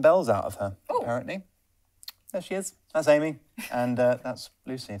the 7 bells out of her, apparently. There she is. That's Amy. And that's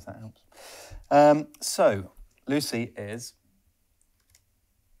Lucy, if that helps. So, Lucy is...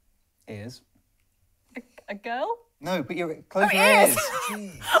 A girl? No, but you're close your ears.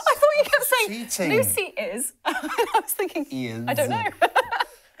 Jeez. I thought you kept saying Cheating. Lucy is. I was thinking, Is. I don't know.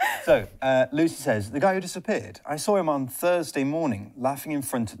 So, Lucy says, the guy who disappeared, I saw him on Thursday morning laughing in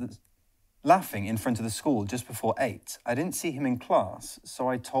front of the school just before 8. I didn't see him in class, so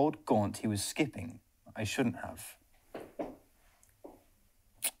I told Gaunt he was skipping. I shouldn't have.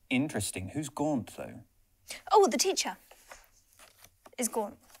 Interesting. Who's Gaunt, though? Oh, the teacher is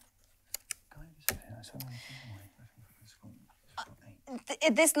gone.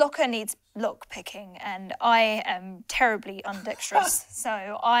 This locker needs lock picking, and I am terribly undexterous. So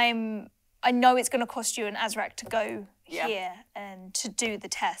I know it's going to cost you an Azrak to go here and to do the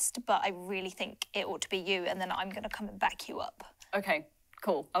test, but I really think it ought to be you, and then I'm going to come and back you up. Okay,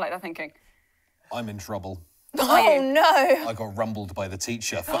 cool. I like that thinking. I'm in trouble. Oh no! I got rumbled by the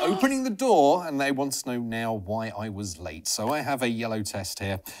teacher for opening the door, and they want to know now why I was late. So I have a yellow test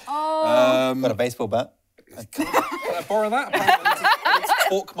here. Got a baseball bat? Can I borrow that? Apparently, I need to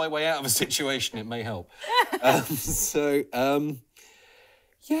talk my way out of a situation. It may help. Yeah,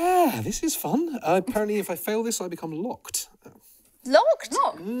 this is fun. Apparently, if I fail this, I become locked. Locked?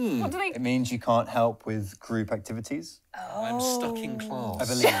 What do they... It means you can't help with group activities. I'm stuck in class. I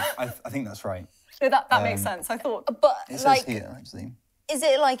believe. I think that's right. No, that makes sense. I thought... But It says like, here, actually. is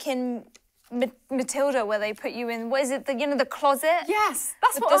it like in Matilda where they put you in? What is it? The closet? Yes,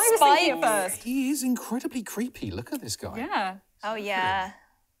 that's With what the I was thinking at spikes? first. He is incredibly creepy. Look at this guy. Yeah. Oh yeah.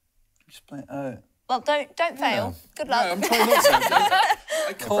 Just play, Well, don't fail. Good luck. No, I'm trying not to.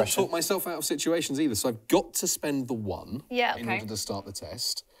 I can't talk myself out of situations either, so I've got to spend the 1 in order to start the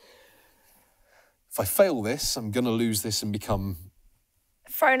test. If I fail this, I'm going to lose this and become...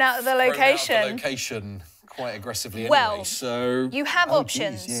 Thrown out of the thrown location. out of the location quite aggressively Well, anyway, so... You have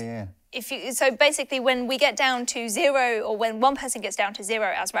options. Geez, yeah. So basically, when we get down to 0, or when one person gets down to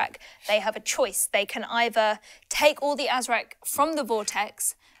 0 Azrak, they have a choice. They can either take all the Azrak from the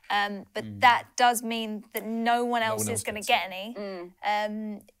vortex, but that does mean that no one else is going to get any,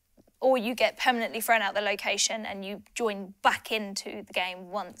 or you get permanently thrown out the location and you join back into the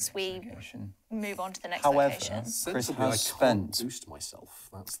game once we move on to the next location. Chris Sensibly, I has can't spent... boost myself.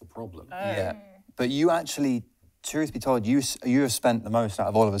 That's the problem. Yeah, but you actually, truth be told, you have spent the most out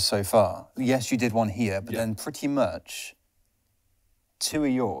of all of us so far. Yes, you did one here, but then pretty much 2 are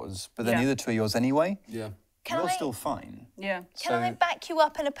yours, but then the other 2 are yours anyway. Yeah. You're still fine. Yeah. Can I back you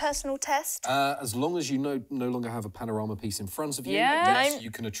up in a personal test? As long as you no longer have a panorama piece in front of you, Yeah. yes,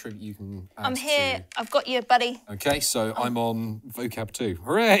 you can attribute. You can. Add I'm here. To... I've got you, buddy. Okay, so I'm on vocab 2.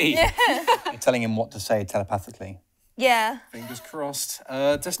 Hooray! You're telling him what to say telepathically. Yeah. Fingers crossed.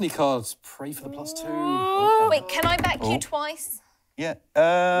 Destiny cards. Pray for the +2. Wait, can I back you twice? Yeah.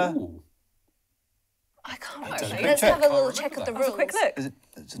 Ooh. I can't don't remember. know. Let's have a little Can't check of the remember rules. Quick look.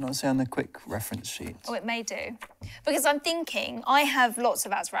 Does it not say on the quick reference sheet? Oh, it may do. Because I'm thinking, I have lots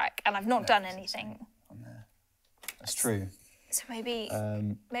of Azrak and I've not done anything. That's true. So maybe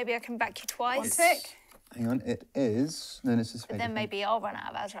I can back you twice. One tick. Hang on, it is. No, this is. But then maybe I'll run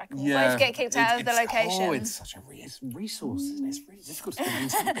out of Azrak and Yeah. both get kicked out of the location. Oh, it's such a resource, isn't it? It's really difficult to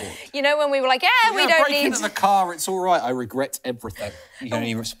maintain. You know when we were like, we don't break need... into the car, it's all right. I regret everything. You can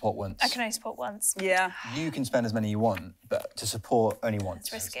only support once. I can only support once. Yeah. You can spend as many you want, but to support only once.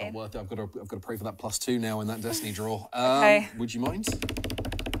 It's risky. Not worth it. I've got to pray for that +2 now in that Destiny draw. Okay. Would you mind?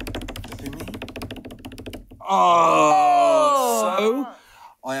 Helping me? Oh! So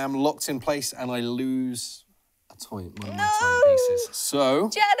I am locked in place and I lose a one of my timepieces. So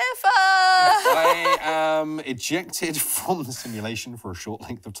Jennifer! I am ejected from the simulation for a short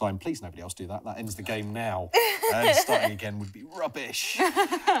length of time. Please, nobody else do that. That ends the game now. And starting again would be rubbish.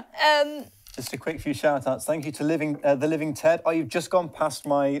 Just a quick few shout-outs. Thank you to the Living Ted. Oh, you've just gone past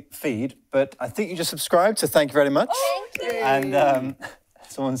my feed, but I think you just subscribed, so thank you very much. Thank you. And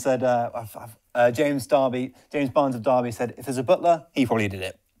someone said, James Barnes of Derby said, if there's a butler, he probably did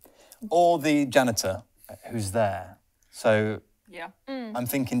it. Or the janitor who's there. So Yeah. I'm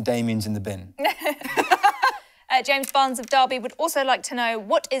thinking Damien's in the bin. James Barnes of Derby would also like to know,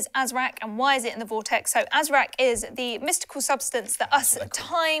 what is Azrak and why is it in the vortex? So Azrak is the mystical substance that us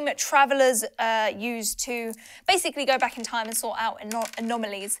time travellers use to basically go back in time and sort out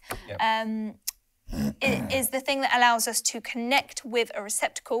anomalies. Yep. It is the thing that allows us to connect with a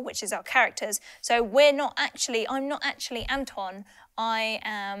receptacle, which is our characters. So I'm not actually Anton, I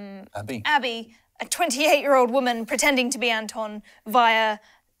am Abby, a 28-year-old woman pretending to be Anton via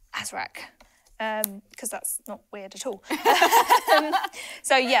Azrak. Because that's not weird at all.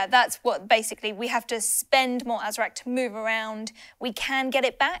 So yeah, that's what basically, we have to spend more Azrak to move around. We can get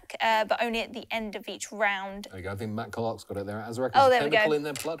it back, but only at the end of each round. There we go. I think Matt Clark's got it there. Azrak is Oh, a there we chemical go. in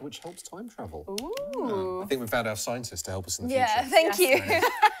their blood which helps time travel. Ooh. I think we found our scientist to help us in the Yeah, future. thank you.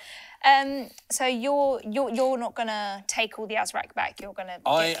 So you're not gonna take all the Azrak back. You're gonna.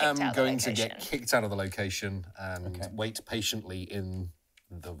 I get am kicked out of the going to location. get kicked out of the location and wait patiently in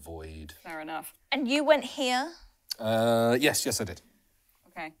the void. Fair enough. And you went here. Yes, I did.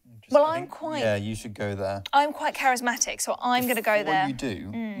 Okay. Well, I'm quite. Yeah, you should go there. I'm quite charismatic, so I'm gonna go there. What you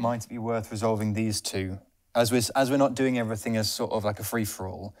do might be worth resolving these two. As we're not doing everything as sort of like a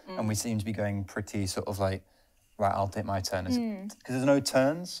free-for-all, and we seem to be going pretty sort of like, right, I'll take my turn. Because there's no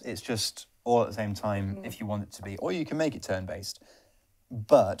turns, it's just all at the same time if you want it to be. Or you can make it turn-based.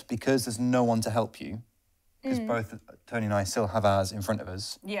 But because there's no one to help you, because both Tony and I still have ours in front of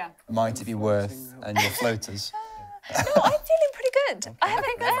us, Yeah. might it be worth, and your floaters. No, I'm feeling pretty good. I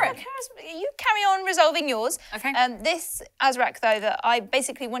haven't go for it. You carry on resolving yours. Okay. This Azrak, though, that I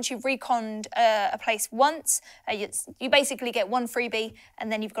basically, once you've reconned a place once, you basically get one freebie,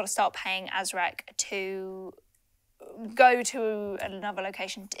 and then you've got to start paying Azrak to go to another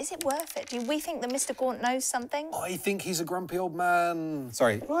location. Is it worth it? Do we think that Mr. Gaunt knows something? I think he's a grumpy old man.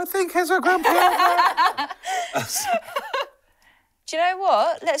 Sorry. I think he's a grumpy old man. Do you know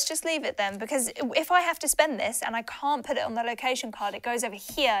what? Let's just leave it then, because if I have to spend this and I can't put it on the location card, it goes over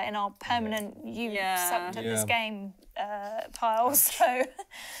here in our permanent sucked at this game pile. So.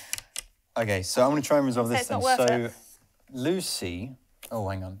 Okay, so I'm going to try and resolve So this it's then. not worth So it. Lucy, oh,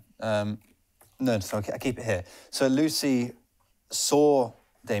 hang on. No, sorry, I keep it here. So Lucy saw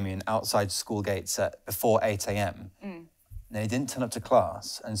Damien outside school gates before 8 a.m. And he didn't turn up to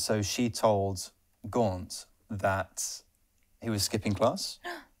class, and so she told Gaunt that he was skipping class.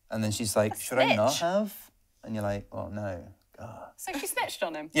 And then she's like, should I not snitch. have? And you're like, well, no. God. So she snitched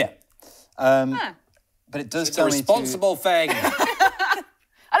on him. Yeah. But it does It's a tell me responsible thing. I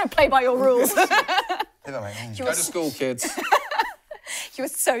don't play by your rules. to... Go to school, kids. You are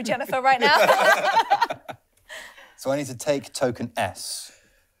so Jennifer right now. So I need to take token S.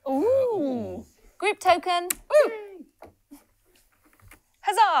 Ooh. Group token. Woo.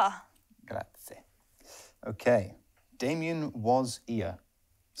 Huzzah. Grazie. Okay. Damien was here.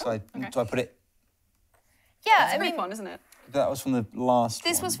 So do I put it... Yeah, That's I a great mean, one, isn't it? That was from the last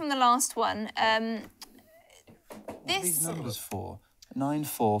this one. was from the last one. What are these numbers for?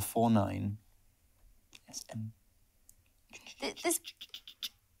 9449. This.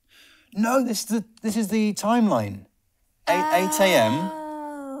 No, this is the timeline. 8 a.m. Oh.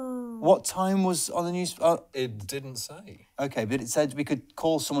 What time was on the news? It didn't say. Okay, but it said we could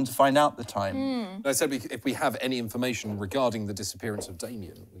call someone to find out the time. No, it said if we have any information regarding the disappearance of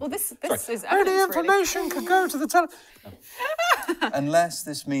Damien. Well, this is Any evidence, information can go to the Unless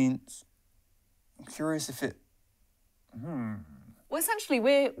this means... I'm curious if it... Well, essentially,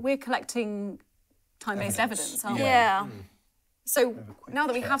 we're collecting time-based evidence, aren't we? Yeah. So now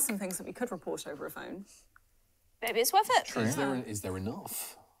that we have some things that we could report over a phone, Maybe it's worth it. Is there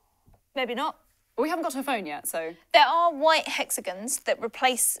enough? Maybe not. well, we haven't got to a phone yet, so There are white hexagons that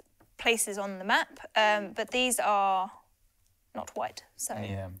replace places on the map, but these are not white. So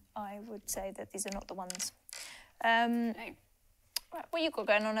Yeah. I would say that these are not the ones. Right, what you got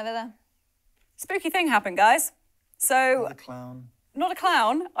going on over there? spooky thing happened, guys. So The clown. not a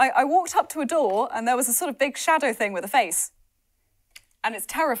clown. I walked up to a door and there was a sort of big shadow thing with a face, and it's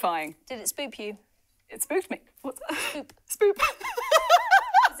terrifying. Did it spook you? It spooked me. What's Spoop. Spoop.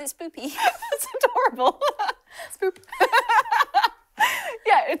 Is it spoopy? That's adorable. Spoop.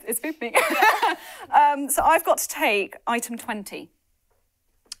 Yeah, it spooked me. So so I've got to take item 20.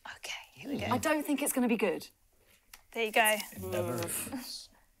 Okay, here we go. I don't think it's going to be good. There you go. It never is.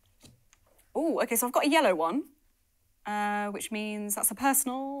 Oh, okay, so I've got a yellow one, which means that's a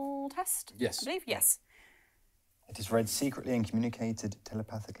personal test, Yes. I believe? Yes. It is read secretly and communicated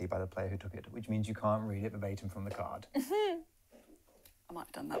telepathically by the player who took it, which means you can't read it verbatim from the card. I might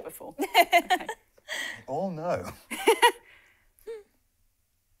have done that before. Okay. Oh, no.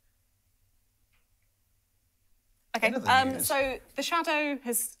 Okay, Anything is. so the shadow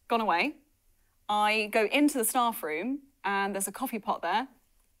has gone away. I go into the staff room, and there's a coffee pot there.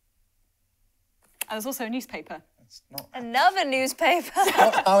 And there's also a newspaper. It's not Another newspaper.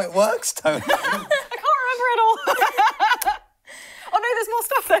 how it works, Tony. I can't remember it all. Oh no, there's more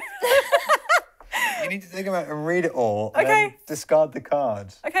stuff there. You need to think about it and read it all. And Okay. then discard the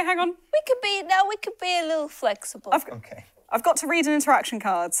card. Okay, hang on. We could be a little flexible. Okay. I've got to read an interaction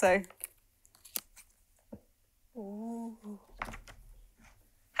card, so.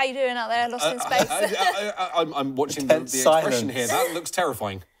 How you doing out there, lost in space? I'm watching the Tense expression silence. here. That looks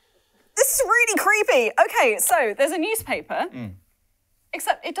terrifying. This is really creepy. Okay, so there's a newspaper,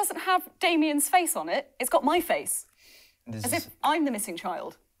 except it doesn't have Damien's face on it. It's got my face, This as is, if I'm the missing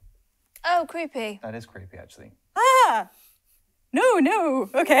child. Oh, creepy. that is creepy, actually. Ah! No.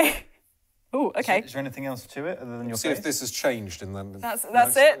 Okay. Oh, okay. Is there anything else to it other than your See face? if this has changed and then. That's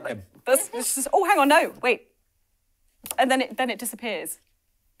it. That's just, oh, hang on, no, wait. And then it disappears,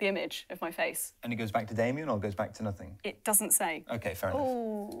 the image of my face. And it goes back to Damien or goes back to nothing? It doesn't say. Okay, fair enough.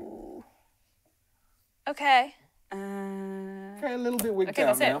 Ooh. Okay. Okay, a little bit wigged Okay,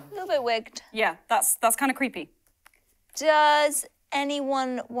 out that's it. now. A little bit wigged. Yeah, that's kind of creepy. Does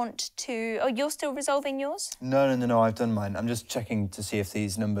anyone want to... Oh, you're still resolving yours? No, I've done mine. I'm just checking to see if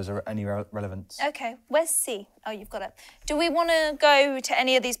these numbers are any relevance. Okay. Where's C? Oh, you've got it. Do we want to go to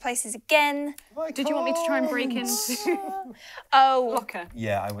any of these places again? Did you want me to try and break into Oh, locker?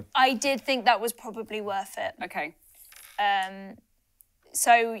 Yeah, I would. I did think that was probably worth it. Okay.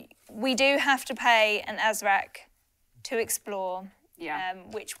 So we do have to pay an Azrak to explore, Yeah.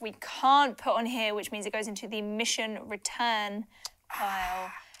 which we can't put on here, which means it goes into the mission return pile,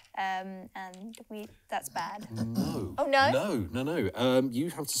 and that's bad. No. Oh, no? No. You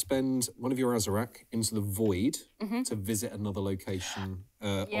have to spend one of your Azarak into the void to visit another location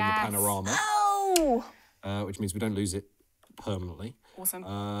on the Yes. panorama, Oh! which means we don't lose it permanently. Awesome.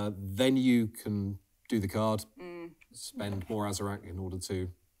 Then you can do the card, spend more Azarak in order to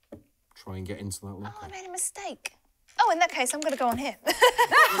try and get into that Oh, locker. I made a mistake. Oh, in that case, I'm going to go on here.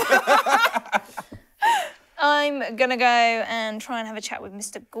 I'm going to go and try and have a chat with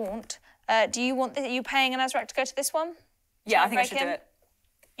Mr. Gaunt. Do you want... Are you paying an Azrak to go to this one? Yeah, I think I break should do him? it.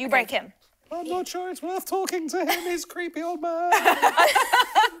 You break him. I'm not sure it's worth talking to him, he's creepy old man.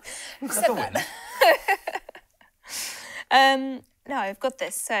 No, I've got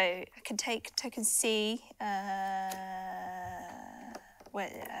this. So I can take token C.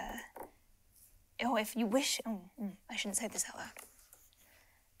 If you wish. I shouldn't say this out loud.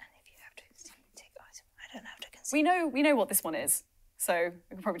 And if you have to take item, I don't have token C. We know what this one is, so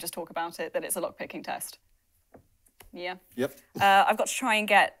we can probably just talk about it. That it's a lockpicking test. Yeah. Yep. I've got to try and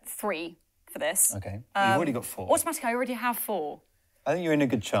get 3 for this. Okay. You've already got 4. Automatically, I already have 4. I think you're in a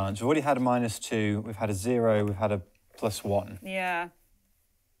good chance. We've already had a -2, we've had a 0, we've had a +1. Yeah.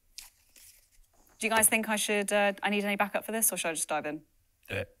 Do you guys think I should? I need any backup for this, or should I just dive in?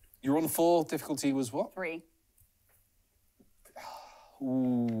 Do it. You're on 4. Difficulty was what? 3.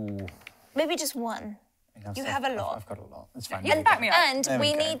 Ooh. Maybe just one. You have a lot. I've got a lot. That's fine. You can back me up. And There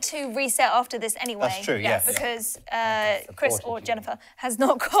we we go. need to reset after this anyway. That's true, yes. Because Chris Supported or you. Jennifer has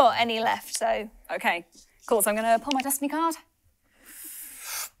not got any left, so... Okay. Cool. So I'm going to pull my destiny card.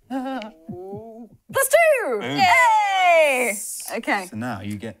 +2! Yay! Okay. So now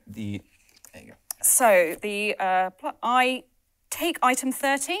you get the. There you go. So the I take item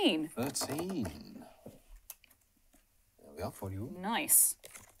 13. 13. There we are for you. Nice.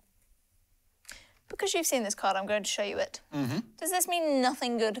 Because you've seen this card, I'm going to show you it. Does this mean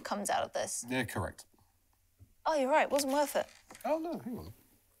nothing good comes out of this? Yeah, correct. Oh, you're right. It wasn't worth it. Oh, no, hang on.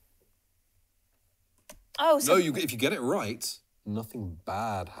 Oh, so... No, if you get it right, nothing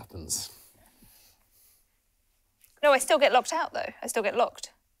bad happens. No, I still get locked out, though. I still get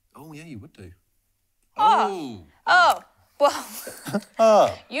locked. Oh, yeah, you would do. Oh. Oh,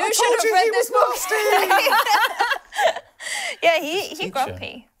 well... You should have read this book. Yeah, he's Teacher.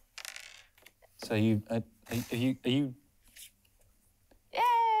 grumpy. So you are you Yay,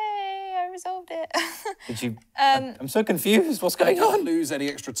 I resolved it. did you? I'm so confused. What's going You can't on? lose any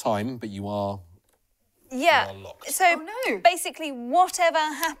extra time, but you are Yeah. You are locked. So no. basically, whatever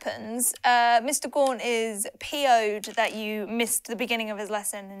happens, Mr. Gaunt is PO'd that you missed the beginning of his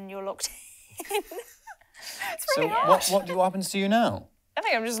lesson and you're locked in. So what happens to you now? I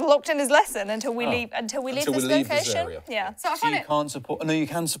think I'm just locked in his lesson until we leave. Until we leave this location. area. Yeah. So I So find you it. can't support. No, you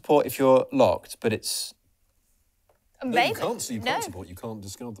can support if you're locked, but it's. Maybe. You can't support. You can't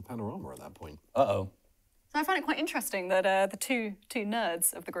discard the panorama at that point. Uh-oh. So I find it quite interesting that the two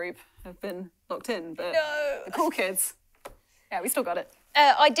nerds of the group have been locked in, but No. the cool kids, yeah, we still got it.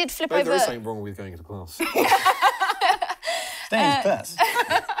 I did flip But over. there is something wrong with going into class. Staying best.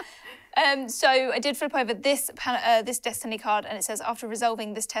 So I did flip over this Destiny card, and it says after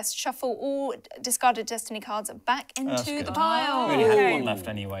resolving this test, shuffle all discarded Destiny cards back into good. the pile. We only had one left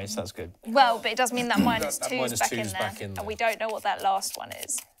anyway, so that's good. Well, but it does mean that minus That two's minus back, two's back in and there. we don't know what that last one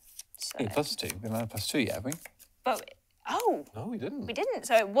is. So, Hey, +2. We haven't had +2 yet, have we? but No, we didn't. we didn't.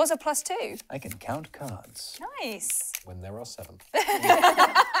 So it was a +2. I can count cards. Nice. When there are 7.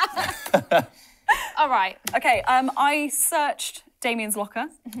 All right. Okay, I searched Damien's locker.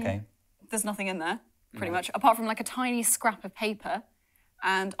 Okay. There's nothing in there, pretty much, apart from like a tiny scrap of paper,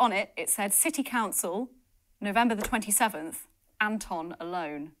 and on it it said City Council, November the 27th, Anton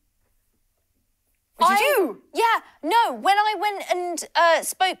alone. Did you? Yeah. No. When I went and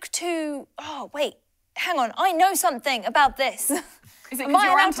spoke to. Oh wait. Hang on. I know something about this. Is it Am 'cause I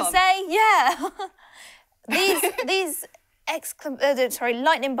you're allowed to Anton? say? Yeah. these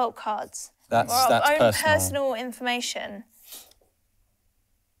lightning bolt cards That's are our own personal. personal information.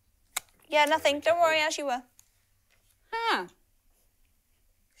 Yeah, nothing. Don't worry, as you were. Ah,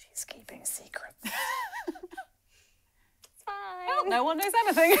 She's keeping a secret. well, no one knows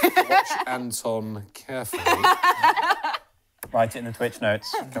anything. Watch Anton carefully. Write it in the Twitch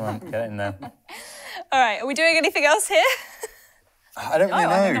notes. Come on, get it in there. All right. Are we doing anything else here? I don't really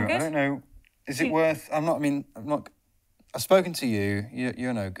I think I'm know. good. I don't know. Is it worth? I'm not. I've spoken to you.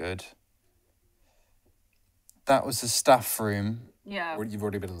 You're no good. That was the staff room. Yeah. You've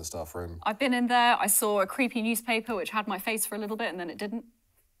already been in the staff room. I've been in there. I saw a creepy newspaper which had my face for a little bit and then it didn't.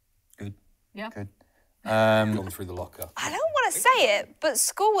 Good. Yeah. Good. Gone through the locker. I don't want to say it, but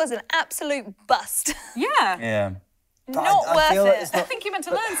school was an absolute bust. Yeah. Yeah. But Not I worth feel like it. it's I not, think you meant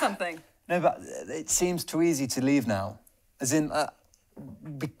to learn something. no, but it seems too easy to leave now. As in,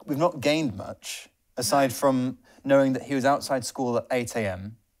 we've not gained much aside from knowing that he was outside school at 8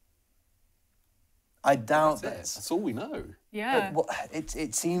 a.m. I doubt that. That's all we know. Yeah.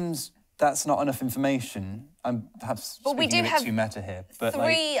 It seems that's not enough information. I'm perhaps But we speaking do a bit have too meta here. But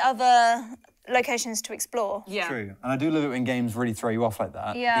 3 other locations to explore. Yeah. true, and I do love it when games really throw you off like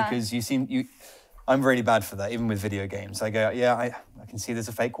that. Yeah. Because I'm really bad for that, even with video games. I go, yeah, I can see there's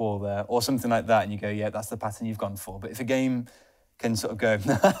a fake wall there, or something like that, and you go, yeah, that's the pattern you've gone for. But if a game can sort of go,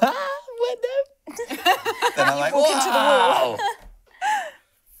 then I'm like, Walk into the wow.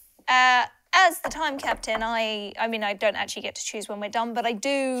 As the time captain, I mean, I don't actually get to choose when we're done, but I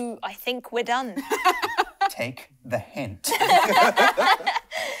think we're done. Take the hint.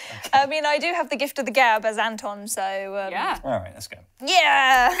 I mean, I do have the gift of the gab as Anton, so... Yeah. All right, let's go.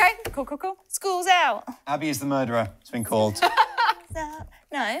 Yeah! Okay, cool. School's out. Abby is the murderer. It's been called.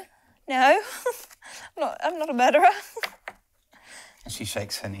 No. I'm not a murderer. She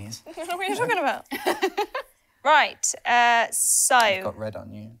shakes her knees. What are you talking about? Right, so... You've got red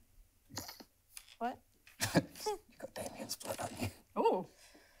on you. What? You've got Damien's blood on you. Ooh.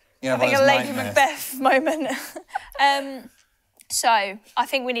 You know, I think one a of those Lady nightmares. Macbeth moment. So, I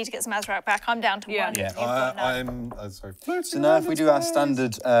think we need to get some Azrak back. I'm down to Yeah. one. Yeah. You've got none. I'm sorry. So now if we do our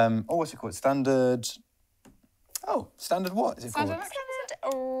standard, what's it called? Standard what is it called?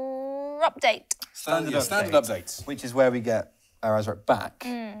 Update. Standard updates. Which is where we get our Azrak back.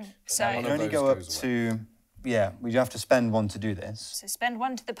 So, We One can of only those go up goes to, we have to spend 1 to do this. so spend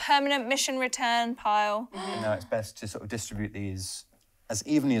 1 to the permanent mission return pile. And now it's best to sort of distribute these as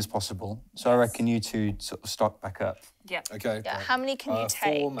evenly as possible. So I reckon you two sort of stock back up. Yeah. Okay. Yeah, right. how many can you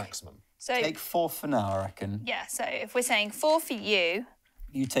take? 4 maximum. So, Take 4 for now, I reckon. yeah, so if we're saying 4 for you,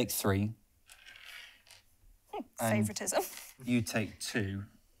 You take 3. favouritism. You take 2.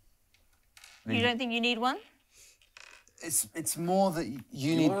 You don't think you need 1? It's more that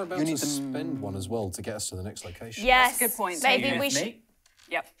you need. You are about you need to them. spend 1 as well to get us to the next location. Yes. Good point. Maybe You we with should. me?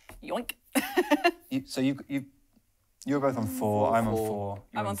 Yep. Yoink. So you're both on 4. I'm on 4.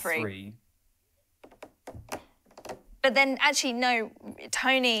 You're I'm on 3. But then actually, no,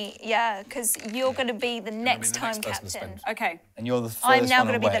 Tony, yeah, because you're going to be the next time next person to captain. spend. Okay. And you're the first I'm now one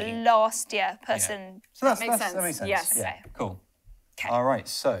going to be away. the last, person. So that makes sense. That makes sense. Yes. Yeah. Okay. Cool. 'Kay. All right.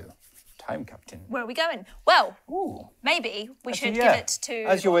 So, time captain. Where are we going? Well, Ooh. maybe we should yeah. give it to.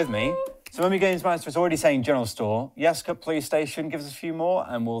 As you're with me, So Mummy Games Master is already saying general store. Yes, Cup Police Station, give us a few more,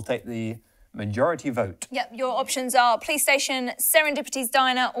 and we'll take the majority vote. Yep, your options are Police Station, Serendipity's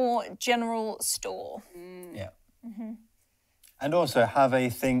Diner, or General Store. Yeah. And also have a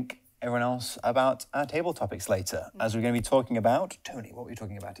think, everyone else, about our table topics later, as we're going to be talking about... Tony, what were we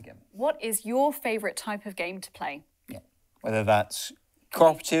talking about again? What is your favourite type of game to play? Yeah. Whether that's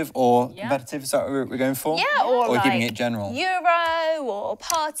cooperative or competitive, is that what we're going for? Yeah, or like keeping it general. Euro, or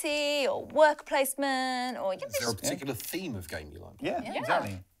party, or work placement, or... Is there a particular theme of game you like? Yeah,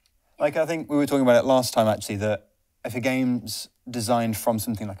 exactly. Like, I think we were talking about it last time, actually, that if a game's designed from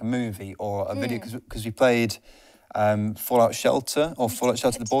something like a movie or a video, because we played Fallout Shelter, or Fallout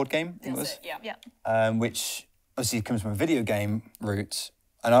Shelter, the board game, I think it was. Which obviously comes from a video game route.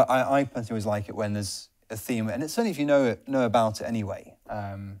 And I personally always like it when there's a theme, and it's only if you know about it anyway.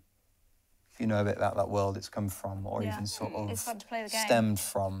 If you know a bit about that world it's come from, or even sort of it's fun to play the game. stemmed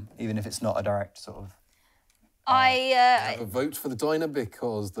from, even if it's not a direct sort of... I have a vote for the diner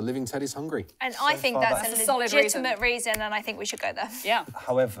because the living Ted is hungry. And I think far, that's that's a a solid legitimate reason, and I think we should go there. Yeah.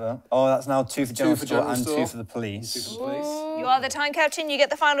 However, that's now 2 for general store and 2 for the Two police. for the police. You are the time captain, you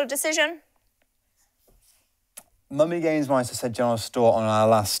get the final decision. Mummy Games Meister said general store on our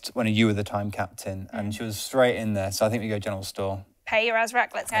last, when you were the time captain, and she was straight in there, so I think we go general store. Pay your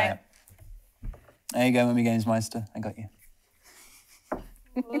Azrak, let's go. Yeah. There you go, Mummy Games Meister. I got you.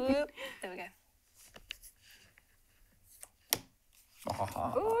 Whoop. There we go.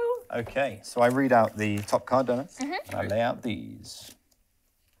 Okay, so I read out the top card, don't I? And I lay out these.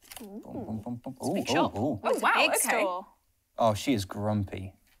 Ooh, big shop. ooh. Oh, wow, Big okay. store. Oh, she is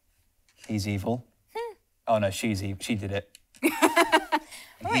grumpy. He's evil. Oh, no, she's evil. She did it.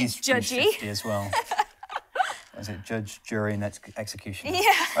 And he's judgy. shifty as well. Is it judge, jury, and execution?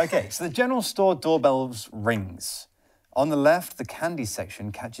 Yeah. Okay, so the general store doorbells rings. On the left, the candy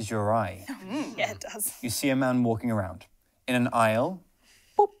section catches your eye. Yeah, it does. You see a man walking around. In an aisle,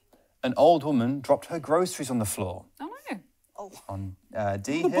 boop, an old woman dropped her groceries on the floor. Oh, no. On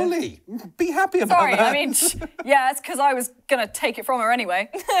D The here. bully. Be happy about Sorry, that. I mean, yeah, it's because I was going to take it from her anyway.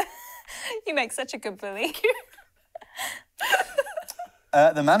 You make such a good bully.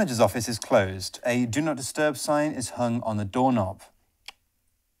 The manager's office is closed. A do not disturb sign is hung on the doorknob.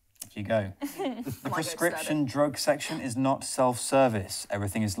 Off you go. The prescription drug section is not self-service.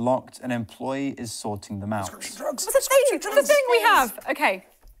 Everything is locked. An employee is sorting them out. Drugs. That's the thing we have. Okay.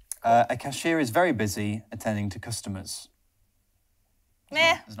 A cashier is very busy attending to customers.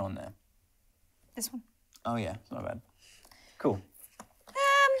 Meh. There's no one there. This one. Oh, yeah, it's not bad. Cool.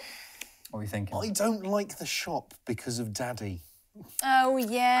 What are we thinking? I don't like the shop because of Daddy. Oh, yeah.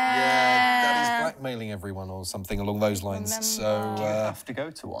 Yeah, Daddy's blackmailing everyone or something along those lines. So Do you have to go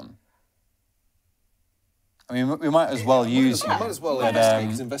to one? I mean, we might as well use you. might as well but,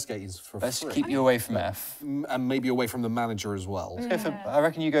 investigate for let's free. keep you away from F. And maybe away from the manager as well. I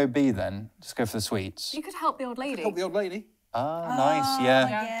reckon you go B then. Just go for the sweets. You could help the old lady. Help the old lady. Ah, nice, yeah.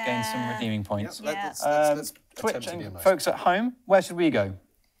 yeah. Gain some redeeming points. Let's Twitch attempt to be and nice. folks at home, where should we go?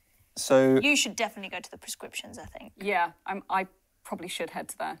 So, You should definitely go to the prescriptions, I think. Yeah, I probably should head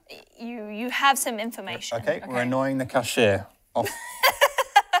to there. You have some information. okay, we're annoying the cashier. Off.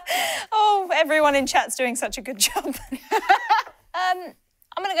 Oh, everyone in chat's doing such a good job. I'm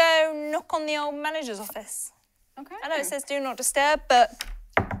going to go knock on the old manager's office. Okay. I know it says do not disturb, but...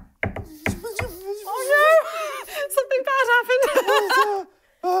 Oh, no! Something bad happened.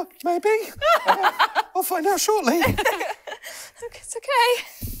 Maybe. I'll find out shortly. It's okay.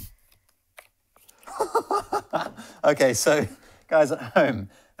 Okay, so, guys at home,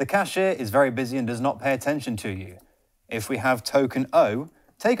 the cashier is very busy and does not pay attention to you. If we have token O,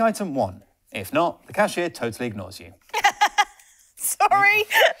 take item 1. If not, the cashier totally ignores you. Sorry.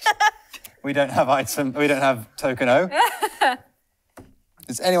 We don't have token O.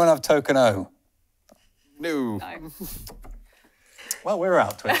 Does anyone have token O? No. Well, we're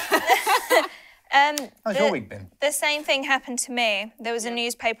out, Twitch. How's your week been? The same thing happened to me. There was a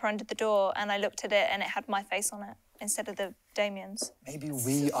newspaper under the door, and I looked at it, and it had my face on it instead of the Damien's. Maybe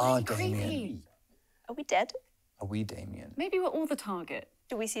we are Damien. Are we dead? Are we Damien? Maybe we're all the target.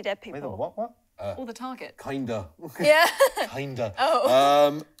 Do we see dead people? With a what? All the target. Kinda. Yeah. Kinda.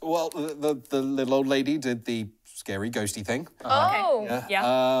 Oh. Well, the little old lady did the scary ghosty thing. Oh. Yeah.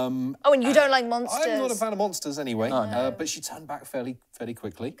 Oh, and you don't like monsters. I'm not a fan of monsters anyway, no. but she turned back fairly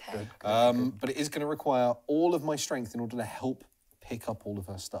quickly. Good. But it is going to require all of my strength in order to help pick up all of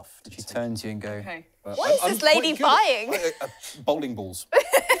her stuff. She turns to you and go, Okay. But What is this lady buying? Bowling balls.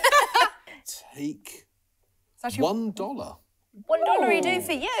 Take It's actually $1 $1 do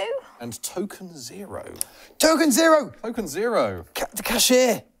for you. and token 0. Token 0! Token 0. The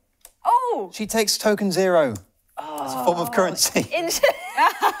cashier! Oh, She takes token 0 as a form of currency.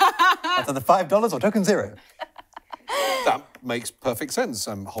 Either the $5 or token 0. That makes perfect sense.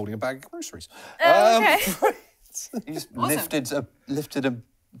 I'm holding a bag of groceries. Okay. You just lifted a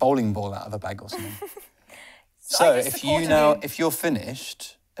bowling ball out of a bag or something. So if you're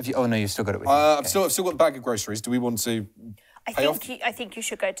finished, oh no, you've still got it with you. I've still got the bag of groceries. Do we want to pay off? I think you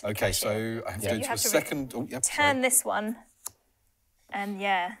should go to the Okay, cashier. so I have to go to a second. Oh, yep, Turn this one, and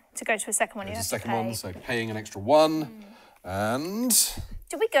to go to a second one, you have the to second pay. one, so paying an extra 1. And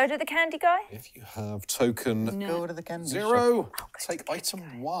Did we go to the candy guy? if you have token Go to the candy 0, take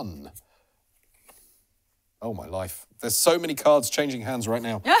item 1. Oh, my life. There's so many cards changing hands right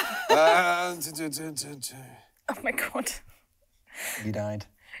now. Oh my god. You died.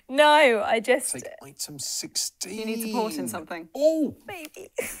 No, I just Take item 16. You need support in something. Oh! baby.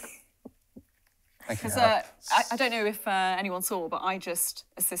 Because I don't know if anyone saw, but I just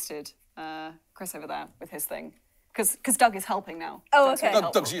assisted Chris over there with his thing. Because Doug is helping now. Oh, Doug's okay. very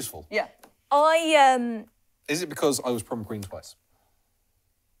helpful. Doug's useful. Yeah. Is it because I was prom queen twice?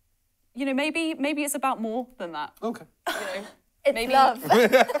 You know, maybe it's about more than that. Okay. You know, It's maybe love.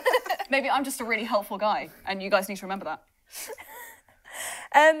 maybe I'm just a really helpful guy, and you guys need to remember that.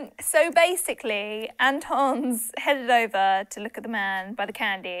 So basically, Anton's headed over to look at the man by the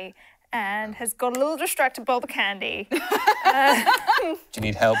candy and has got a little distracted by the candy. Do you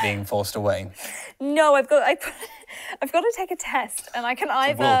need help being forced away? No, I've got to take a test, and I can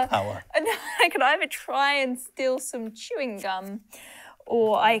either try and steal some chewing gum,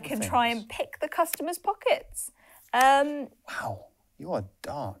 or I can try and pick the customers' pockets. Wow, you are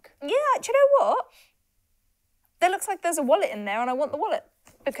dark. Yeah, do you know what? There looks like there's a wallet in there, and I want the wallet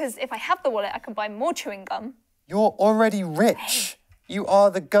because if I have the wallet, I can buy more chewing gum. You're already rich. You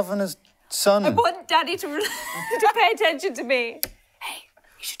are the governor's son. I want Daddy to to pay attention to me. Hey,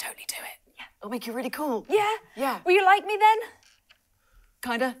 you should totally do it. Yeah, it'll make you really cool. Yeah. Yeah. Will you like me then?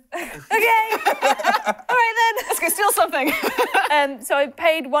 Kinda. Okay. All right then. Let's go steal something. So I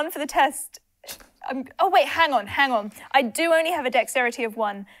paid 1 for the test. Oh wait, hang on. I do only have a dexterity of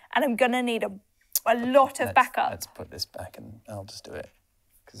 1, and I'm gonna need a lot of backup. Let's put this back and I'll just do it.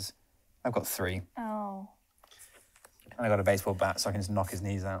 Because I've got 3. Oh. And I got a baseball bat so I can just knock his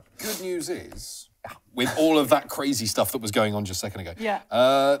knees out. Good news is, with all of that crazy stuff that was going on just a second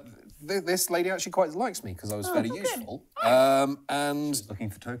ago, this lady actually quite likes me because I was fairly useful. And Looking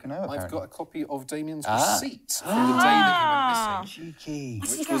for token O, I've got a copy of Damien's receipt from the day that he went missing, Cheeky.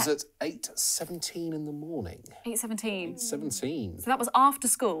 which was at 8:17 in the morning. 8:17. 17. So that was after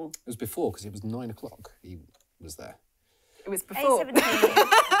school. It was before because it was 9 o'clock. He was there. It was before. 8:17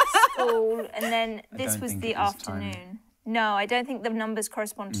 school, and then this don't was think the it was afternoon. time. No, I don't think the numbers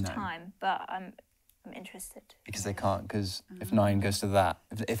correspond to time, but I'm interested. Because they can't, because if 9 goes to that,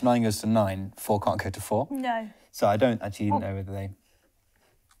 if 9 goes to 9, 4 can't go to 4. No. So I don't actually know whether they...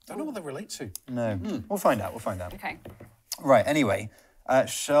 Don't know what they relate to. No. We'll find out. Okay. Right, anyway,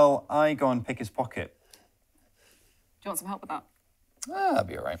 shall I go and pick his pocket? Do you want some help with that? That'll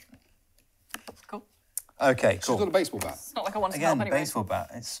be all right. Cool. Okay, She's cool. got a baseball bat. It's not like I wanted to Again, help anyway. baseball bat.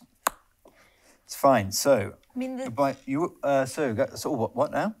 It's fine. So, I mean, what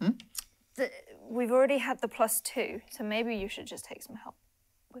now? we've already had the +2, so maybe you should just take some help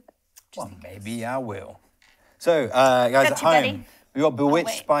with it. Well, maybe I will. So, guys at Gotcha, home, buddy. we got bewitched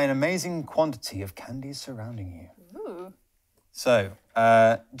wait. by an amazing quantity of candies surrounding you. Ooh. So,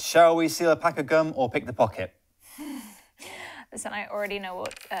 shall we seal a pack of gum or pick the pocket? Listen, I already know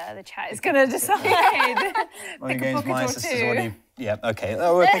what the chat is going to decide. Well, Pick a pocket my or sister's two. already... Yeah, okay.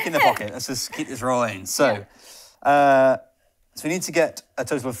 Oh, we're picking the pocket. Let's just keep this rolling. So, so we need to get a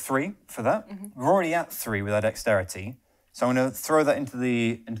total of 3 for that. We're already at 3 with our dexterity. So I'm going to throw that into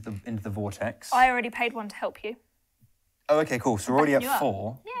the vortex. I already paid 1 to help you. Oh, okay, cool. So we're already at you up.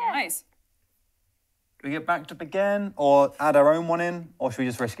 4. Yeah. Nice. Do we get backed up again or add our own one in? Or should we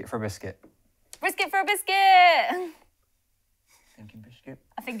just risk it for a biscuit? Risk it for a biscuit. Thinking biscuit.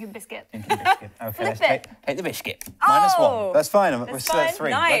 I think you biscuit. Thinking biscuit. Okay, Flip let's it. take the biscuit. -1. Oh, That's fine. We're that's still at fine. 3.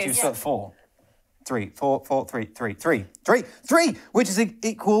 Nice. Actually, we're still at 4. 3, 4, 4, 3, 3, 3, 3, 3, which is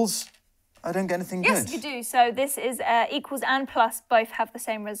equals... I don't get anything good. Yes, you do. So this is equals and plus both have the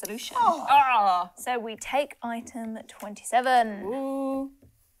same resolution. So we take item 27. Ooh.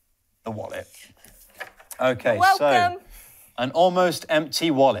 The wallet. Okay, Welcome. so an almost empty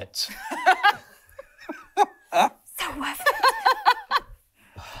wallet. So worth it.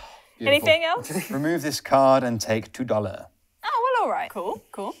 Anything else? Remove this card and take $2. Oh, well, all right. Cool.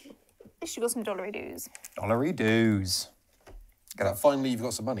 At least you got some dollary dues. Dollary dues. Finally, you've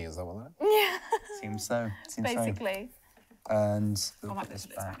got some money, is that what that is? Seems so. Basically. And we'll put this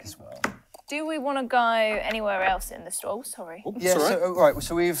back as well. Do we want to go anywhere else in the store? Oh, sorry. Oh, Yeah, it's all right. so, right,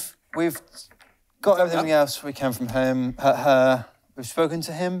 so we've got everything else we can from him. We've spoken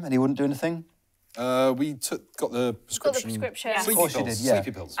to him and he wouldn't do anything. We got the prescription. Got the prescription. Yeah. Sleepy Of course you pills. did, yeah.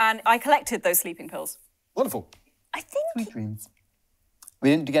 Sleepy pills. And I collected those sleeping pills. Wonderful. I think Sweet dreams. We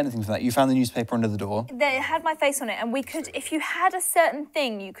didn't get anything from that. You found the newspaper under the door. they had my face on it, and we could, if you had a certain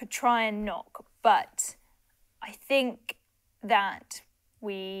thing, you could try and knock. But I think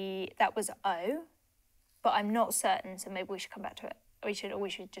that was O, but I'm not certain, so maybe we should come back to it. Or we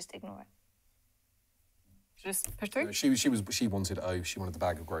should just ignore it. Just push through. She wanted She wanted the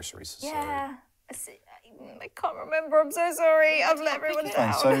bag of groceries. Yeah. I can't remember. I'm so sorry. I've let everyone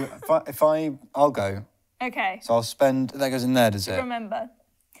down. So I'll go. Okay. So I'll spend. That goes in there, does it? Remember.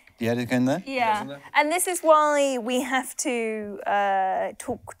 Yeah, does it go in there? Yeah. And this is why we have to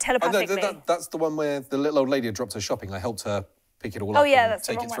talk telepathically. That's the one where the little old lady had dropped her shopping. I helped her pick it all Oh, up yeah, and that's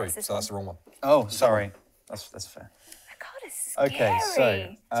the take wrong it one. through. It's this So that's the wrong one. Oh, sorry. That's fair. God, it's scary. Okay,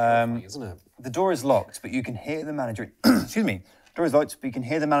 so Funny, isn't it? the door is locked, but you can hear the manager. Excuse me. The door is locked, but you can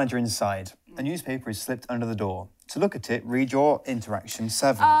hear the manager inside. A newspaper is slipped under the door. To look at it, read your interaction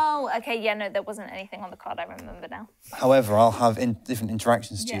 7. Oh, okay. Yeah, no, there wasn't anything on the card. I remember now. However, I'll have different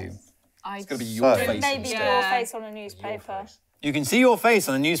interactions to you. It's going to be your So- face Maybe instead. your face on a newspaper. You can see your face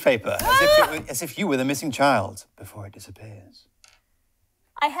on the newspaper, as if you were the missing child, before it disappears.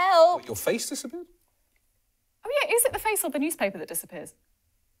 I help. Your face disappeared? Oh yeah, is it the face or the newspaper that disappears?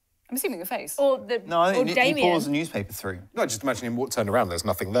 I'm assuming the face. Or the No, I or think he Damien. pulls the newspaper through. No, just imagine him turn around. There's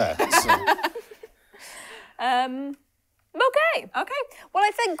nothing there. So. Okay. Okay. Well,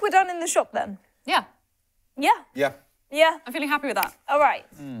 I think we're done in the shop then. Yeah, Yeah. Yeah. Yeah. I'm feeling happy with that. All right.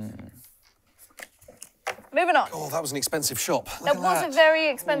 Moving on. Oh, that was an expensive shop. That was a very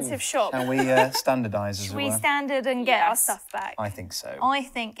expensive shop. Can we standardise, as it We were? standard and get our Yes. stuff back. I think so. I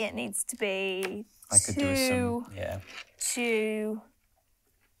think it needs to be I could do with some. Yeah. 2,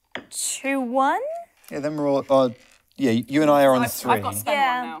 2, 1. Yeah, then we're all. Yeah, you and I are on 3. I've got to spend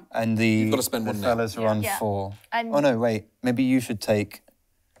Yeah. one now. And the gotta spend one now. fellas are on Yeah. 4. And- Oh no, wait. Maybe you should take.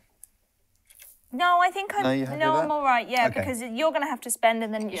 No, I think I'm. No, you happy with I'm that? all right. Yeah, Okay. because you're going to have to spend,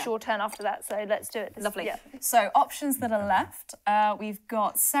 and then it's Yeah. your turn after that. So let's do it. Lovely. Yeah. So options that are left, we've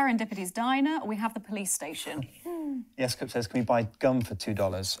got Serendipity's Diner, or we have the police station. Yes, Cup says, can we buy gum for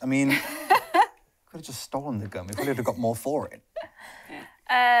 $2? I mean, could have just stolen the gum. We probably would have got more for it.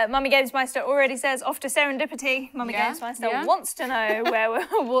 Mummy Gamesmeister already says off to Serendipity. Mummy Yeah, Gamesmeister yeah. wants to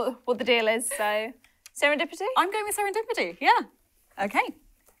know what the deal is. So Serendipity. I'm going with Serendipity, yeah. Okay.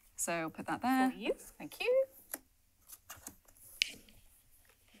 So I'll put that there. For you. Thank you.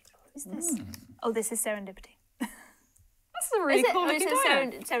 What is this? Oh, this is Serendipity. That's a really Is it? cool Oh, it looking says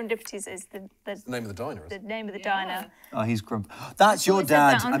diner. Serendipities is the The name of the diner, the is it? name of the diner. Oh, he's grump. That's your it said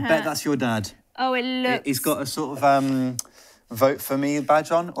that dad. on I her. bet that's your dad. Oh, it looks. He's got a sort of vote for me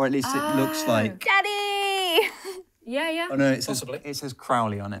badge on, or at least it looks like. Daddy. Yeah, yeah. Oh no, it says Possibly. it says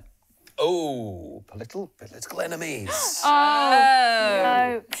Crowley on it. Oh, political enemies.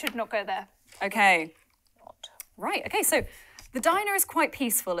 No, should not go there. Okay. Right, okay, so the diner is quite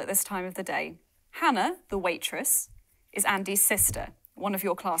peaceful at this time of the day. Hannah, the waitress, is Andy's sister, one of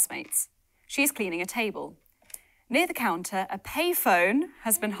your classmates. She's cleaning a table. Near the counter, a payphone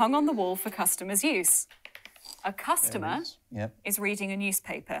has been hung on the wall for customers' use. A customer Yep. is reading a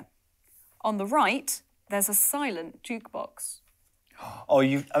newspaper. On the right, there's a silent jukebox. Oh,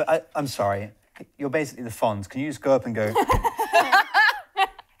 I'm sorry. You're basically the Fonz. Can you just go up and go?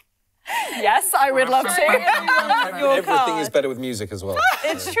 Yes, I would love to. Everything is better with music as well.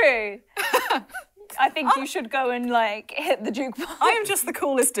 It's true. I think you should go and like hit the jukebox. I am just the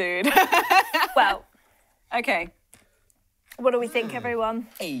coolest dude. Well, Okay. what do we think, everyone?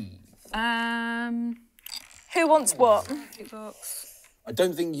 Who wants what? Jukebox. I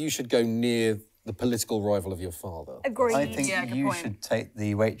don't think you should go near the political rival of your father. Agreed. I think Yeah, good you point. should take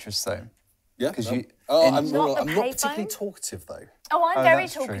the waitress though. Yeah? 'Cause No? you- Oh, in- I'm Not not the particularly payphone? talkative, though. Oh, I'm Oh, very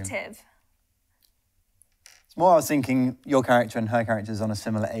that's true. talkative. It's more I was thinking your character and her character is on a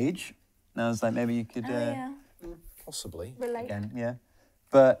similar age. And I was like, maybe you could, Yeah. Possibly. Relate. again, yeah.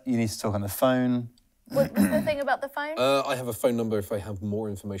 But you need to talk on the phone. What's the thing about the phone? I have a phone number if I have more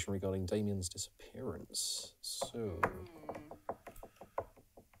information regarding Damien's disappearance. So...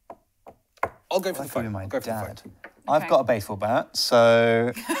 I'll go for the Like phone. you, my I'll go for the dad. phone. I've got a baseball bat,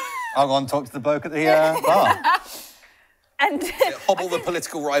 so I'll go and talk to the bloke at the bar. And Hobble the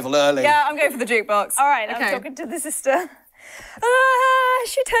political rival early. Yeah, I'm going for the jukebox. all right, Okay. I'm talking to the sister.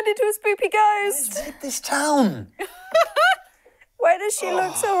 She turned into a spoopy ghost. Take this town. Why does she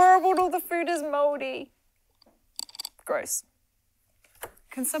look so horrible? All the food is moldy. Gross.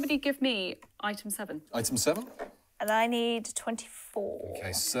 Can somebody give me item 7? Item 7. And I need 24.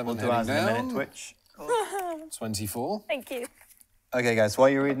 Okay, 7 We'll do ours in a heading minute, down. Twitch. 24. Thank you. Okay, guys, while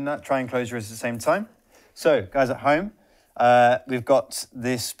you're reading that, try and close yours at the same time. So, guys at home, we've got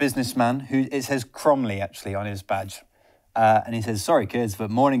this businessman who, it says Cromley, actually, on his badge. And he says, sorry, kids, but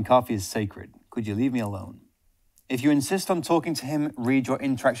morning coffee is sacred. Could you leave me alone? If you insist on talking to him, read your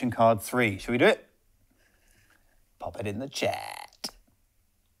interaction card 3. Shall we do it? Pop it in the chat.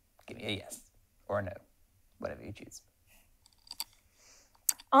 Give me a yes or a no, whatever you choose.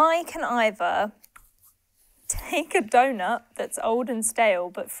 I can either take a donut that's old and stale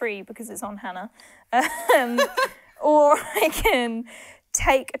but free because it's on Hannah, or I can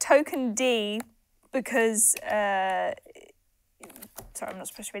take a token D because, sorry, I'm not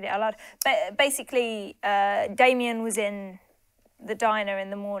supposed to read it out loud, but basically Damien was in the diner in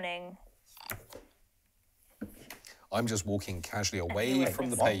the morning. I'm just walking casually away from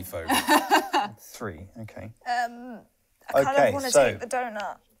the payphone. 3, okay. I kind of want to take the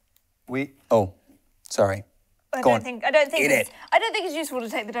donut. Sorry. I Go don't on. think Eat it's, it. I don't think it's useful to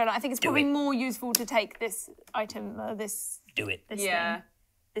take the donut. I think it's probably more useful to take this item. This Do it. This Yeah. thing.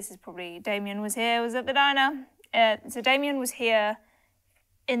 This is probably Damien was at the diner. So Damien was here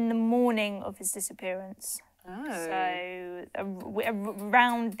in the morning of his disappearance. Oh. So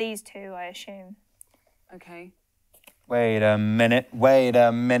around these two, I assume. Okay. Wait a minute,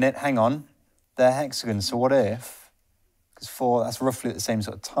 hang on. They're hexagons, so what if? Because 4, that's roughly at the same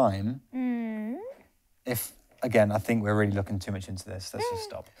sort of time. If, again, I think we're really looking too much into this. Let's just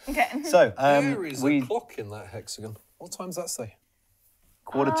stop. Okay. So, There is a clock in that hexagon. What time's that say?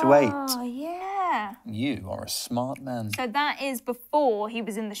 7:45. Oh, yeah. You are a smart man. So that is before he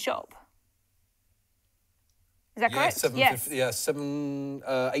was in the shop. Is that correct? Yes.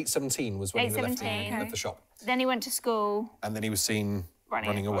 8:17 was when he left 8:17. the shop. Then he went to school. And then he was seen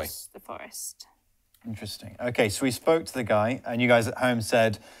running away. across the forest. Interesting. Okay, so we spoke to the guy, and you guys at home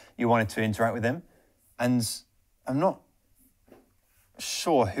said you wanted to interact with him. And I'm not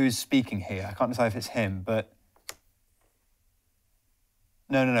sure who's speaking here. I can't decide if it's him, but...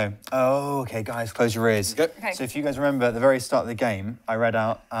 No. Oh, okay, guys, close your ears. Okay. So if you guys remember, at the very start of the game, I read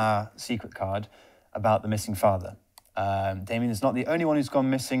out our secret card about the missing father. Damien is not the only one who's gone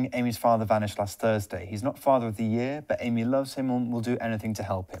missing. Amy's father vanished last Thursday. He's not father of the year, but Amy loves him and will do anything to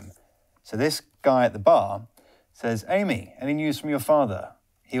help him. So this guy at the bar says, Amy, any news from your father?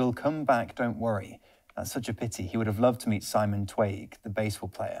 He'll come back, don't worry. That's such a pity. He would have loved to meet Simon Twigg, the baseball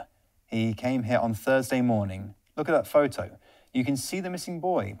player. He came here on Thursday morning. Look at that photo. You can see the missing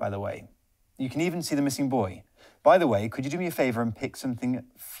boy, by the way. You can even see the missing boy. By the way, could you do me a favour and pick something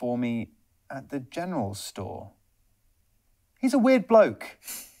for me at the general store? He's a weird bloke.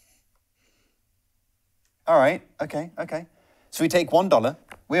 All right, okay. So we take $1.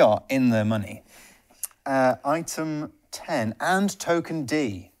 We are in the money. Item 10 and token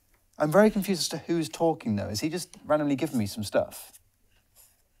D. I'm very confused as to who's talking, though. Is he just randomly giving me some stuff?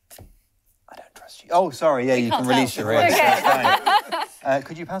 I don't trust you. Oh, sorry, yeah, you can release your ears. That's fine.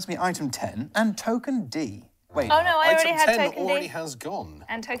 Could you pass me item 10 and token D? Wait. Oh, no, I already Item had 10 token already D. has gone.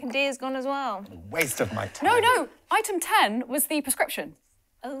 And token D is gone as well. Waste of my time. No. Item 10 was the prescription.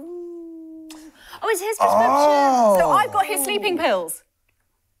 Oh, it's his prescription. Oh. So I've got his sleeping pills.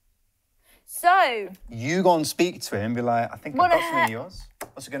 So, You go and speak to him and be like, I think Well, I've got some of yours.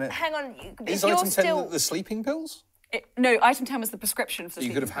 What's it going to... hang on. Is If you're item 10 still... the sleeping pills? No, item 10 was the prescription for the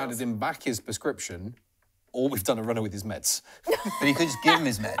You sleeping could have pills. handed him back his prescription, or we've done a runner with his meds. But you could just give him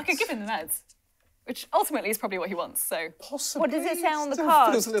his meds. I could give him the meds, which ultimately is probably what he wants, so... Possibly. What does it say on the Still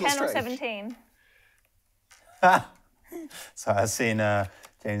card? feels a 10 little or strange. 17? So I've seen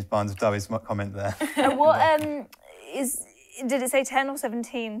James Barnes of Derby's comment there. Did it say 10 or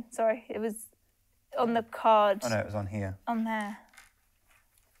 17? Sorry, it was on the card. Oh no, it was on here. On there.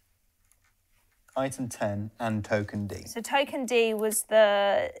 Item 10 and token D. So token D was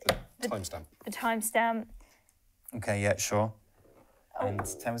the Timestamp. timestamp. Okay, yeah, sure. And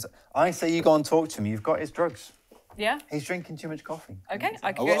 10 was... I say you go and talk to him. You've got his drugs. Yeah? He's drinking too much coffee. Okay, I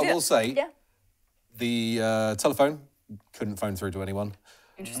I can will, go do I will it. say, Yeah. the telephone couldn't phone through to anyone.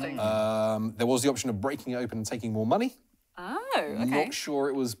 Interesting. There was the option of breaking it open and taking more money. Oh, okay. Not sure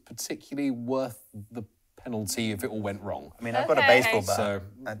it was particularly worth the penalty if it all went wrong. I mean, I've got a Okay. baseball bat. So-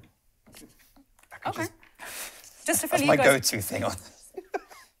 and Okay. Just to fill that's you my guys... go-to thing on this.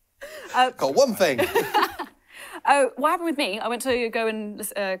 Got one thing. What happened with me, I went to go and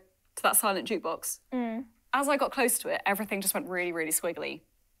listen to that silent jukebox. As I got close to it, everything just went really, really squiggly.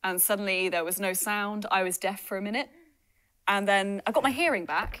 And suddenly there was no sound. I was deaf for a minute. And then I got my hearing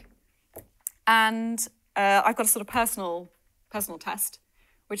back. And I've got a sort of personal test.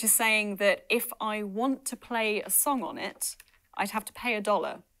 which is saying that if I want to play a song on it, I'd have to pay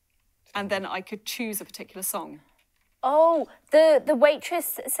 $1, and then I could choose a particular song. Oh, the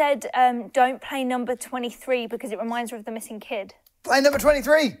waitress said don't play number 23 because it reminds her of the missing kid. Play number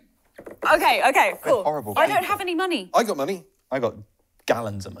 23. Okay, cool. Horrible. I don't have any money. I got money. I got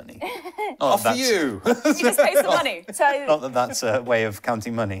gallons of money. Off for you. You just pay some money. So Not that that's a way of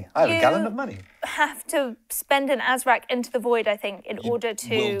counting money. I have a gallon of money. have to spend an Azrak into the void, I think, in order to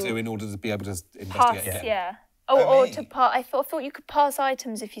Will do in order to be able to pass. investigate again. Yeah. Oh, Or me. to pass. I thought you could pass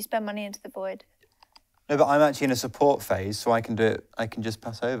items if you spend money into the void. No, but I'm actually in a support phase, so I can do it. I can just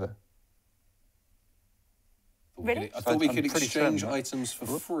pass over. Really? I thought we I'm could pretty exchange certain. items for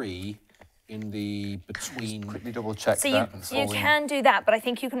free in the between. Quickly double check So that. you can do that, but I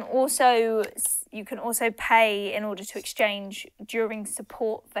think you can also pay in order to exchange during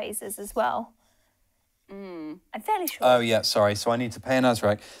support phases as well. I'm fairly sure. Oh yeah, sorry. So I need to pay an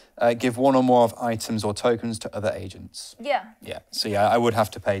Azrak. Give one or more of items or tokens to other agents. Yeah, Yeah. So yeah, I would have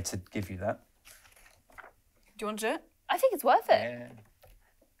to pay to give you that. Do you want to do it? I think it's worth it.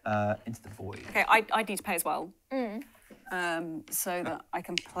 Into the void. Okay, I need to pay as well. So that I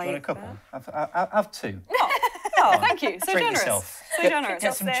can play Got a it couple. there. Have two. Oh, thank you. So Treat generous. yourself. So Get- generous.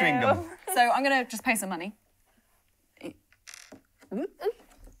 Get some chewing gum. So I'm going to just pay some money.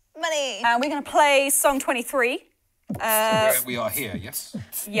 Money. And we're going to play song 23. Where we are here, yes.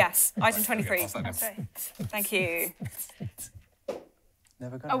 Yes, item 23. Pass that down. Sorry. Thank you.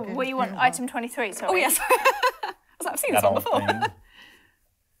 Never gonna Oh, get what do you want? Item 23, sorry. Oh, yes. I've seen this that one old before. thing. I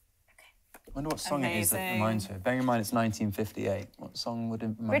wonder what song it is that Amazing. reminds her. Bearing in mind it's 1958. What song would it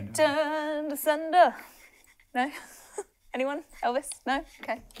remind her? Return to sender. No? Anyone? Elvis? No?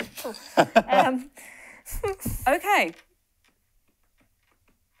 Okay, cool. Okay.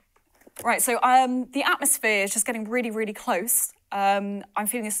 Right, so the atmosphere is just getting really, really close. I'm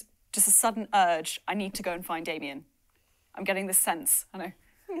feeling this just a sudden urge. I need to go and find Damien. I'm getting this sense. I know.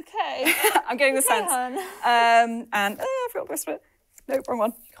 Okay. I'm getting the sense. on. I forgot this bit. No, wrong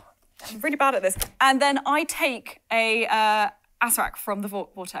one. I'm really bad at this. And then I take a Azrak from the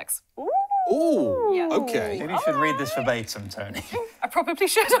vortex. Ooh, Yeah. okay. Maybe you should read this verbatim, Tony. I probably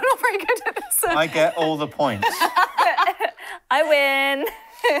should. I'm not very good at this. I get all the points. I win.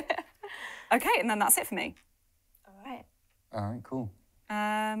 Okay, and then that's it for me. All right. All right, cool.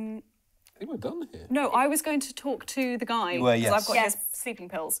 I think we're done here. No, I was going to talk to the guy You were, because yes. I've got Yes. his sleeping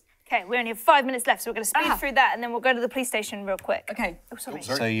pills. Okay, we only have 5 minutes left, so we're going to speed through that and then we'll go to the police station real quick. Okay. Oh, sorry.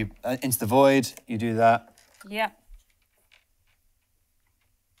 So you into the void. You do that. Yeah.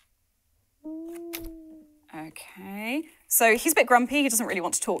 Okay. So he's a bit grumpy. He doesn't really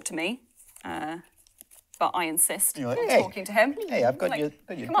want to talk to me, but I insist You're like, on "Hey, talking to him. Hey, I've got Like, your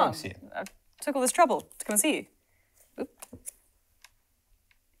come on. drugs here. I took all this trouble to come and see you. Oop.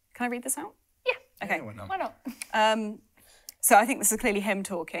 Can I read this out? Yeah. Okay. Why not? So I think this is clearly him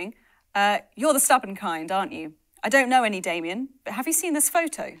talking. You're the stubborn kind, aren't you? I don't know any Damien, but have you seen this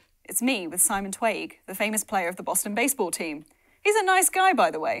photo? It's me with Simon Twigg, the famous player of the Boston baseball team. He's a nice guy,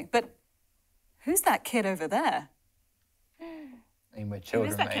 by the way, but who's that kid over there? I mean, we're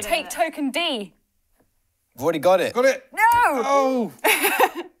children, that mate. kid? Take token D. I've already got it. Got it? No! Oh!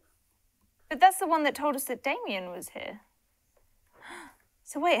 But that's the one that told us that Damien was here.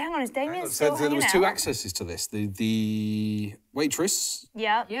 So wait, hang on, is Damien So still there hanging was two out? accesses to this. The waitress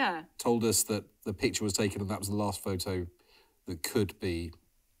Yeah. Yeah. told us that the picture was taken and that was the last photo that could be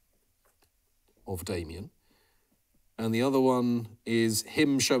of Damien. And the other one is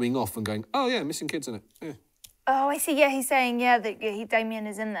him showing off and going, oh yeah, missing kids in it. Yeah. Oh, I see. Yeah, he's saying, yeah, that Damien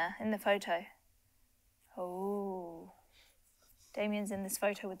is in there, in the photo. Oh. Damien's in this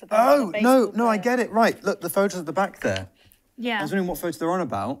photo with the Oh, the no, baseball no, I player. get it. Right, look, the photos at the back there. I Yeah. was wondering what photo they're on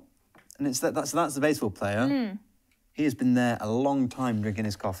about. And it's that's the baseball player. He has been there a long time drinking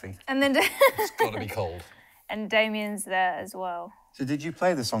his coffee. And then It's got to be cold. and Damien's there as well. So did you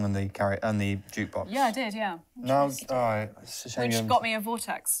play the song on the jukebox? Yeah, I did, yeah. No, all right. It's a shame Which you got me a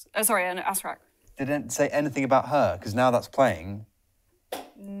vortex. Oh, sorry, an Azrak. didn't say anything about her, because now that's playing.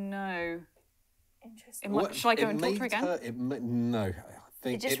 No. Interesting. Shall I go and talk to her again? No, I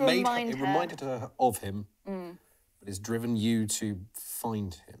think It just made reminded it her. reminded her of him, but it's driven you to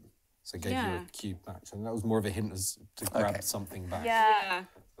find him. So it gave you Yeah. a cue back. So that was more of a hint as to grab Okay. something back. Yeah.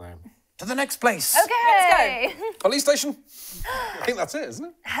 So, To the next place. Okay. police station. I think that's it, isn't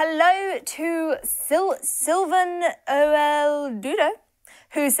it? Hello to Sylvan O.L. Dudo,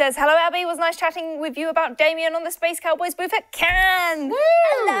 who says, hello, Abby. Was nice chatting with you about Damien on the Space Cowboys booth at Cannes. Woo!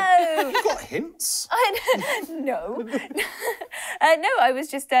 Hello. You got hints? No. No, I was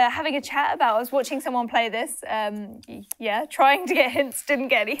just having a chat about, I was watching someone play this. Yeah, trying to get hints, didn't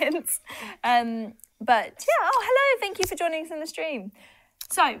get any hints. But yeah, oh, hello. Thank you for joining us in the stream.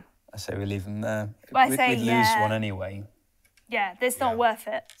 So. I say we leave them there. I say, we'd lose one anyway. Yeah, this not worth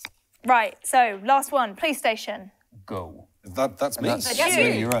it. Right, so last one, police station. Go. That's me. That's you.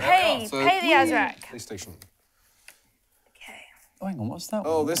 you're right. Pay the Azrak. PlayStation. Okay. Oh, hang on, what's that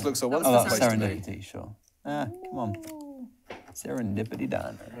Oh, one? this looks a Oh, wonderful that's place to be. serendipity, sure. Ah, come on. Serendipity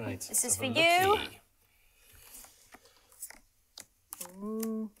diner. Right. This is for you.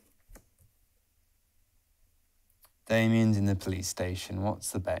 Damien's in the police station.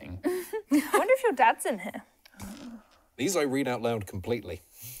 What's the betting? I wonder if your dad's in here. These I read out loud completely.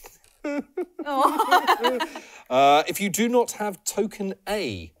 If you do not have token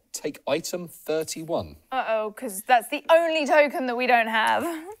A, take item 31. Uh-oh, because that's the only token that we don't have.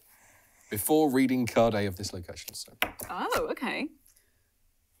 Before reading card A of this location. So. Oh, okay.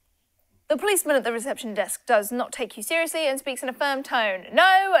 The policeman at the reception desk does not take you seriously and speaks in a firm tone.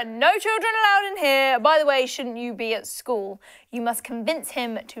 No, and no children allowed in here. By the way, shouldn't you be at school? You must convince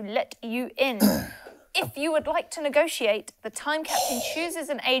him to let you in. If you would like to negotiate, the time captain chooses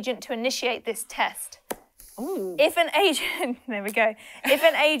an agent to initiate this test. Ooh. If an agent, there we go. If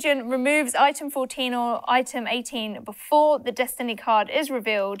an agent removes item 14 or item 18 before the destiny card is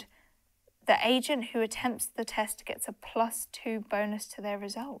revealed, the agent who attempts the test gets a +2 bonus to their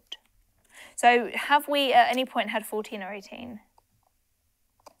result. So have we at any point had 14 or 18?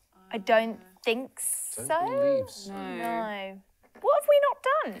 I don't think so. Don't believe so. No. What have we not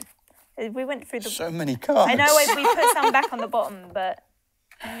done? We went through the... So many cards. I know we put some back on the bottom, but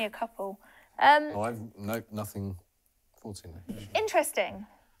only a couple. Oh, nothing 14. Interesting.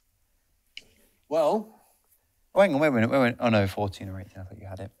 Well... Oh, hang on, wait a minute. Oh, no, 14 or 18. I thought you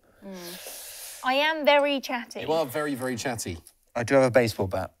had it. I am very chatty. You are very, very chatty. I do have a baseball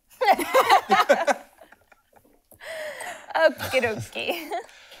bat. Okie dokie.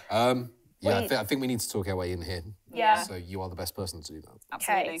 Yeah, I think we need to talk our way in here. Yeah. So you are the best person to do that.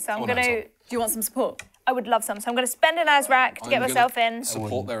 Absolutely. Okay, so I'm Come on, going to... Anton. Do you want some support? I would love some. So I'm going to spend an Azrak to I'm get gonna myself in.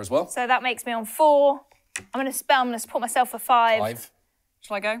 Support there as well. So that makes me on 4. I'm going to support myself for 5. 5.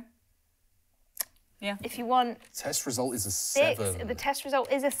 Shall I go? Yeah. If you want Test result is a 6, 7. the test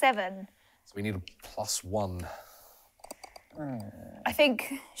result is a 7. So we need a +1. I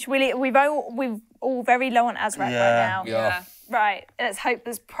think we've all very low on Azrak right now. Yeah. Right, let's hope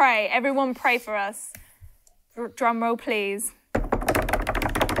there's pray. Everyone pray for us. Drum roll, please. That's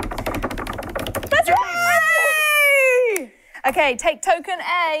right! Okay, take token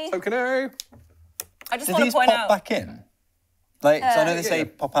A. Token A. I just Do want these to point pop out. back in? Like, so I know they say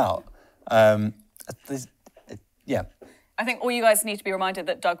pop out. Yeah. I think all you guys need to be reminded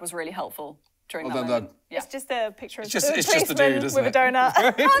that Doug was really helpful during Well that done, moment. Doug. Yeah. It's just a picture of It's just a policeman dude, isn't with it? a donut.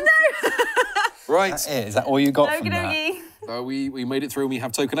 Oh no! Right. Is that all you got from Okie that? dokie. So we made it through and we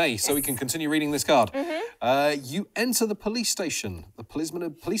have token A, so we can continue reading this card. You enter the police station. The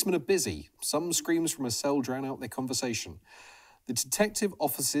policemen are busy. Some screams from a cell drown out their conversation. The detective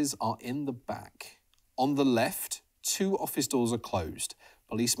offices are in the back. On the left, 2 office doors are closed.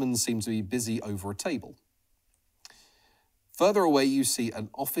 Policemen seem to be busy over a table. Further away, you see an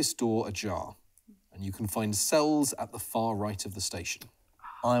office door ajar, and you can find cells at the far right of the station.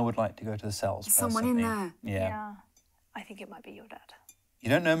 I would like to go to the cells. Someone in personally. there. Yeah. Yeah, I think it might be your dad. You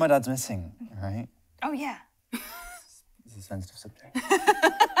don't know my dad's missing, right? Oh yeah. It's a sensitive subject.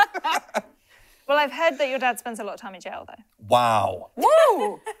 Well, I've heard that your dad spends a lot of time in jail, though. Wow.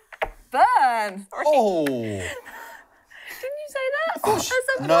 Woo! Burn! Oh. Didn't you say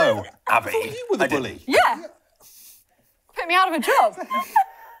that? No, Abby. You were the bully. Yeah! Put me out of a job.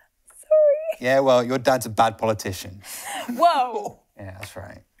 Yeah, well, your dad's a bad politician. Whoa. Yeah, that's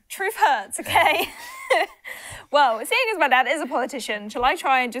right. Truth hurts, okay? Well, seeing as my dad is a politician, shall I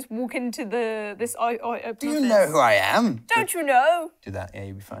try and just walk into this office? Do you know who I am? Don't you know? Do that, yeah,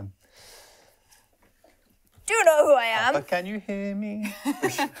 you'll be fine. Do you know who I am? But can you hear me?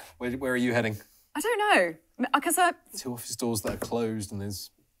 Where are you heading? I don't know. Because 2 office doors that are closed and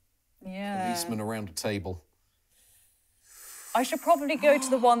there's policemen around a table. I should probably go to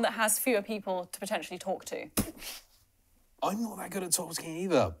the one that has fewer people to potentially talk to. I'm not that good at talking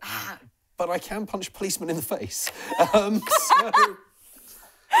either, but I can punch policemen in the face. So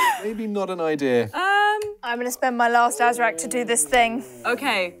maybe not an idea. I'm going to spend my last Azrak to do this thing.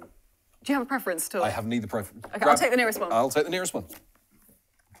 Okay. Do you have a preference to I have neither preference. Okay, I'll take the nearest one. I'll take the nearest one.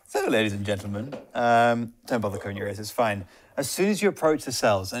 So, ladies and gentlemen, don't bother covering your ears, it's fine. As soon as you approach the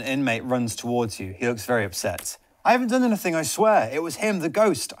cells, an inmate runs towards you. He looks very upset. I haven't done anything, I swear. It was him, the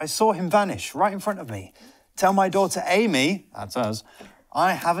ghost. I saw him vanish right in front of me. Tell my daughter Amy, that's us,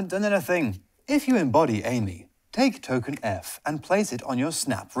 I haven't done anything. If you embody Amy, take token F and place it on your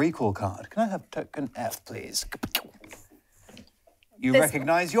Snap recall card. Can I have token F, please? You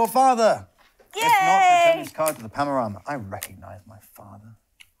recognise your father. Yay! If not, return this card to the panorama. I recognise my father.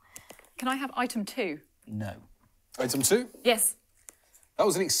 Can I have item 2? No. Item 2? Yes. That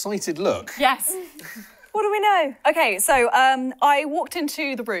was an excited look. Yes. What do we know? Okay, so I walked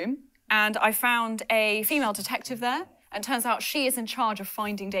into the room and I found a female detective there, and it turns out she is in charge of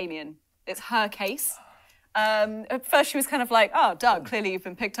finding Damien. It's her case. At first she was kind of like, oh, Doug, clearly you've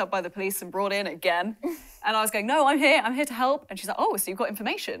been picked up by the police and brought in again. And I was going, no, I'm here to help. And she's like, oh, so you've got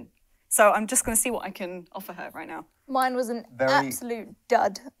information. So I'm just going to see what I can offer her right now. Mine was an absolute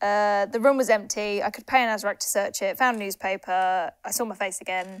dud. The room was empty. I could pay an Azrac to search it, found a newspaper. I saw my face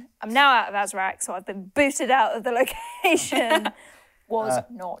again. I'm now out of Azrac, so I've been booted out of the location. Was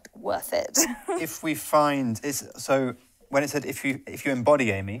not worth it. If we find... So when it said if you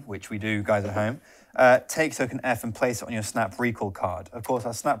embody Amy, which we do, guys at home, take token F and place it on your Snap recall card. Of course,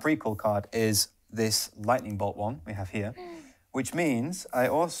 our Snap recall card is this lightning bolt one we have here. Which means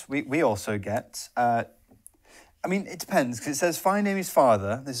we also get, I mean, it depends, because it says find Amy's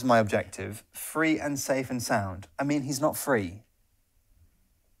father, this is my objective, free and safe and sound. I mean, he's not free.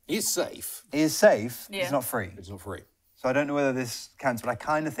 He is safe. He is safe, Yeah. he's not free. But he's not free. So I don't know whether this counts, but I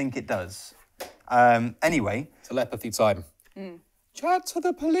kind of think it does. Anyway. Telepathy time. Chat to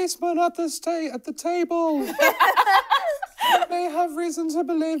the policeman at the table. They have reason to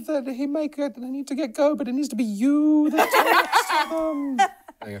believe that they need to get go, but it needs to be you that talks to them.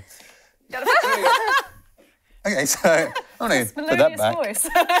 There you go. Okay, so I'm going to put that back. Voice.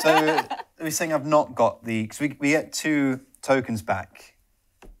 So we're saying I've not got the... Because we get 2 tokens back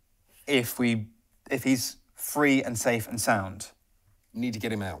if he's free and safe and sound. Need to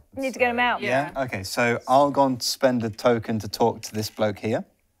get him out. Need to get him out. Yeah. Okay, so I'll go and spend a token to talk to this bloke here.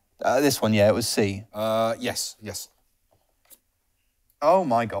 This one, yeah, it was C. Yes. Oh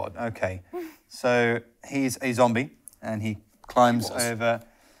my God, okay. So he's a zombie and he climbs over.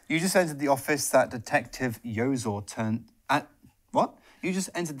 You just entered the office that Detective Yozor You just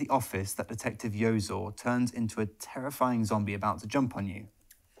entered the office that Detective Yozor turns into a terrifying zombie about to jump on you.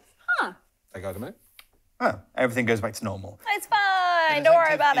 Huh. Take item A. Oh, everything goes back to normal. It's fine, don't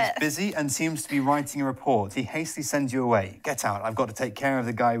worry about it. He's busy and seems to be writing a report. He hastily sends you away. Get out, I've got to take care of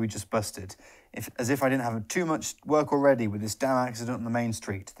the guy we just busted. As if I didn't have too much work already with this damn accident on the main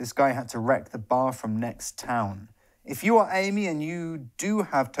street. This guy had to wreck the bar from next town. If you are Amy and you do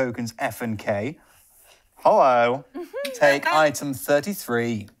have tokens F and K, hello, take item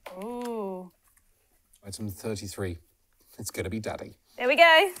 33. Ooh. Item 33. It's going to be Daddy. There we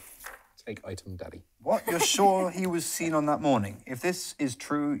go. Take item Daddy. What? You're sure he was seen on that morning? If this is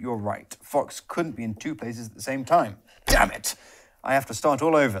true, you're right. Fox couldn't be in 2 places at the same time. Damn it! I have to start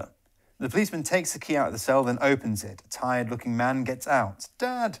all over. The policeman takes the key out of the cell, then opens it. A tired-looking man gets out.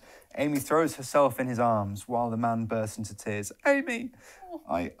 Dad! Amy throws herself in his arms while the man bursts into tears. Amy!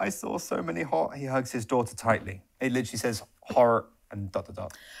 I saw so many horror... He hugs his daughter tightly. It literally says horror and ... So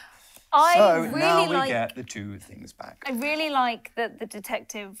now we get the 2 things back. I really like that the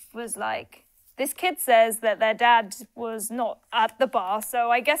detective was like, this kid says that their dad was not at the bar, so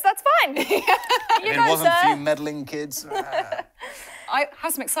I guess that's fine. It wasn't for you meddling kids. I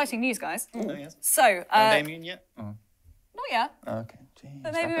have some exciting news, guys. Oh, yes. So, Damien yet? Oh. not yet, Okay. Jeez,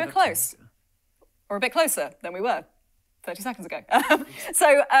 but maybe we're close. Or a bit closer than we were 30 seconds ago.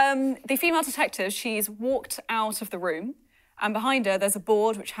 So the female detective, she's walked out of the room, and behind her there's a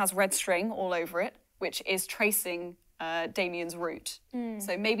board which has red string all over it, which is tracing Damien's route.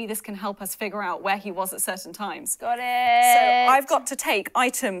 So maybe this can help us figure out where he was at certain times. Got it. So I've got to take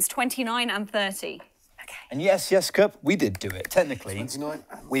items 29 and 30. And yes, Cup, we did do it. Technically, 29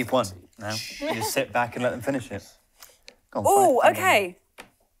 we've won. Now, you just sit back and let them finish it. Go on, Oh, find okay.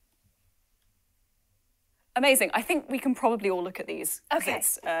 Amazing. I think we can probably all look at these. Okay.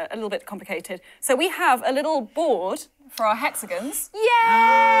 It's a little bit complicated. So we have a little board for our hexagons.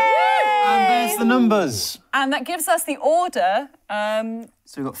 Yay! And there's the numbers. And that gives us the order So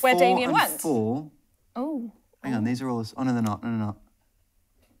we've got 4 where Damien and went. 4. Oh. Hang on, these are all... Oh, no, they're not. No, they're not.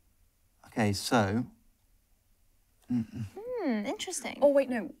 Okay, so... Interesting. Oh, wait,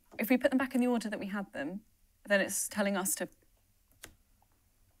 no. If we put them back in the order that we had them, then it's telling us to...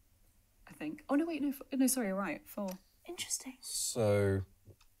 I think. Oh, no, wait, no, sorry, you're right. 4. Interesting. So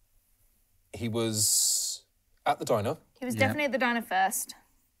he was at the diner. He was definitely at the diner first.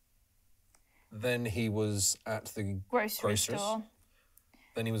 Then he was at the Grocery grocer's. store.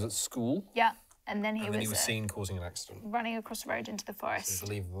 Then he was at school. Yeah. And then he And then he was was seen causing an accident. running across the road into the So forest. I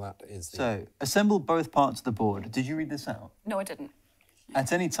believe that is the... So, assemble both parts of the board. Did you read this out? No, I didn't.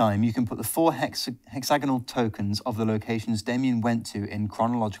 At any time, you can put the 4 hexagonal tokens of the locations Damien went to in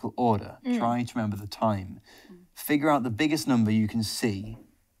chronological order. Try to remember the time. Figure out the biggest number you can see.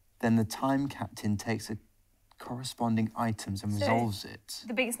 Then the time captain takes the corresponding items and resolves it.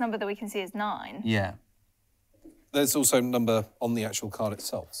 The biggest number that we can see is 9. Yeah. There's also a number on the actual card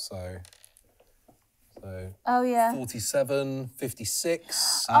itself, so Oh, yeah. 47,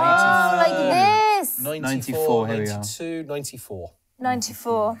 56, Oh, like this. 94, here we are. 92, 94.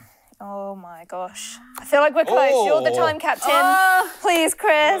 94. Oh, my gosh. I feel like we're close. You're the time captain. Please,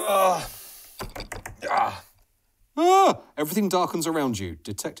 Chris. Everything darkens around you.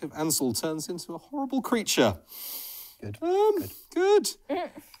 Detective Ansel turns into a horrible creature. Good. Good.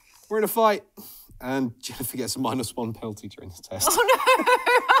 We're in a fight. And Jennifer gets a -1 penalty during the test.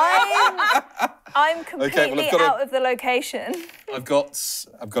 I'm completely out of the location. I've got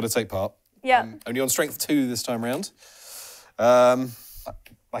to take part. Yeah. Only on strength 2 this time round.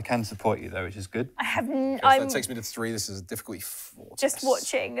 I can support you, though, which is good. I have. That takes me to 3. This is a difficulty 4 just test.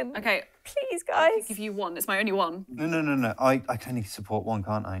 watching. And Okay, please, I guys. give you 1. It's my only 1. No. I can only support 1,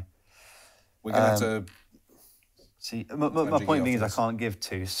 can't I? We're going to have to... See, my jiggy point being is off I this. can't give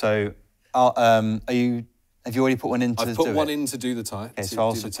 2. So, have you already put one in to I've put do one it? in to do the time. Okay, so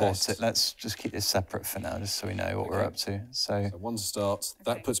I'll support it. Let's just keep this separate for now, just so we know what we're up to. So, So 1 to start.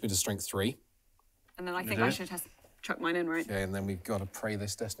 That puts me to strength 3. And then I think I should have chucked mine in, right? Okay, and then we've got to pray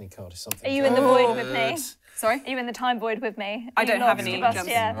this destiny card is something. Are you in the void with me? Sorry? Are you in the time void with me? I Are you don't have lost any of us? jumps.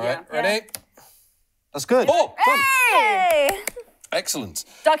 Yeah. All right, ready? that's good. Oh, done. Hey! Excellent.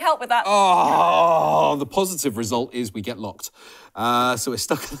 Doug, help with that. Oh, the positive result is we get locked. So we're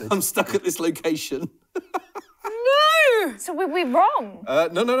stuck. I'm stuck at this location. No! So were we wrong?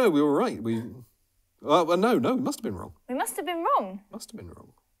 No, we were right. No, we must have been wrong. We must have been wrong. Must have been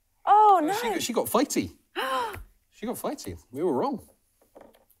wrong. Oh, no. She got fighty. She got fighty. We were wrong.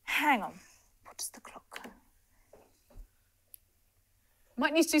 Hang on. What does the clock?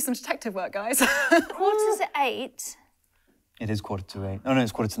 Might need to do some detective work, guys. Quarters at 8. It is 7:45. Oh, no,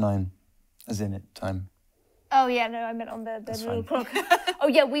 it's 9:45, as in it time. Oh, yeah, no, I meant on the little clock. Oh,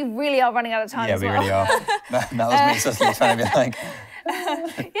 yeah, we really are running out of time Yeah, as we well. really are. that was me subtly trying to be like...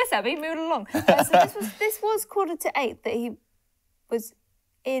 Yes, Abby, move it along. So this was 7:45 that he was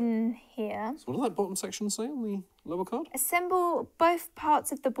in here. So what did that bottom section say on the lower card? Assemble both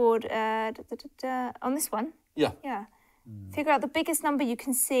parts of the board on this one. Yeah. Yeah. Figure out the biggest number you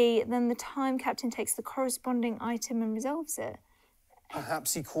can see, then the time captain takes the corresponding item and resolves it.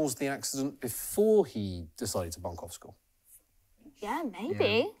 Perhaps he caused the accident before he decided to bunk off school. Yeah,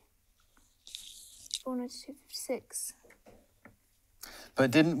 maybe. 492.56.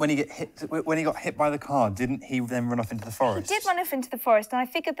 But when he got hit by the car, didn't he then run off into the forest? He did run off into the forest, and I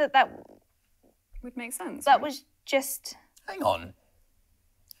figured that Would make sense. that was just... Hang on.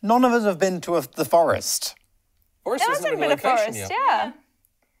 None of us have been to the forest. Forest There isn't hasn't in been the a location forest, yet. yeah.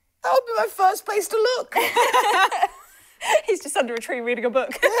 That would be my first place to look. He's just under a tree reading a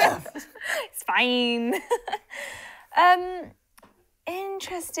book. It's fine.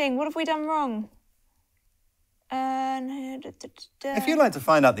 Interesting. What have we done wrong? If you'd like to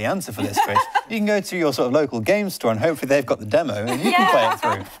find out the answer for this, Chris, you can go to your sort of local game store and hopefully they've got the demo and you can play it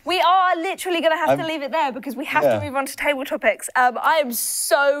through. We are literally going to have to leave it there because we have to move on to table topics. I am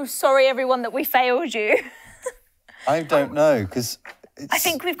so sorry, everyone, that we failed you. I don't know, because I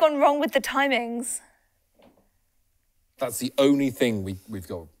think we've gone wrong with the timings. That's the only thing we've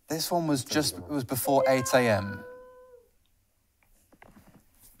got. this one was before 8 a.m.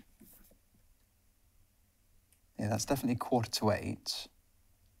 Yeah, that's definitely 7:45.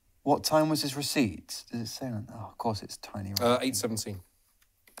 What time was his receipt? Does it say on? Oh, of course, it's tiny. Right? 8:17.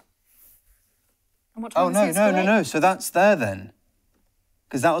 And what time Oh, is no, his no, school? no, no. So that's there then.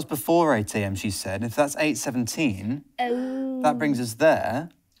 Because that was before 8 a.m, she said. If that's 8:17, that brings us there.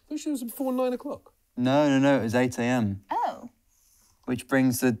 I think she was before 9 o'clock. No, it was 8 a.m, Oh. which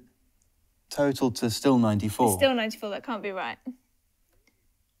brings the total to still 94. It's still 94. That can't be right.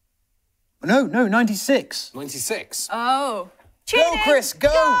 No, 96. 96. Oh. Go, Chris,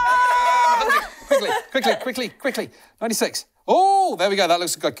 go! Quickly. 96. Oh, there we go. That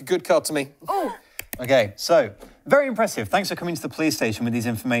looks like a good card to me. Oh. Okay, so very impressive. Thanks for coming to the police station with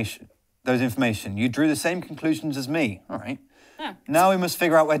those information. You drew the same conclusions as me. All right. Yeah. Now we must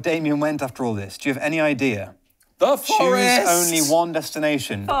figure out where Damien went after all this. Do you have any idea? The forest! Choose only one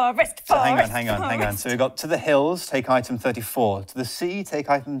destination. Forest, So hang on. So we've got to the hills, take item 34. To the sea, take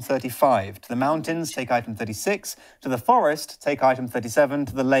item 35. To the mountains, take item 36. To the forest, take item 37.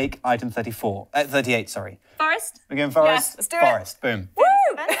 To the lake, item 38, sorry. Forest? We're going forest? Yes, let's do it. Forest, boom.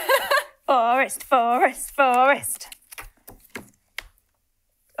 Woo! Forest, forest, forest.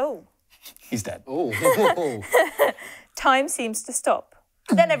 Oh. He's dead. Oh. Time seems to stop.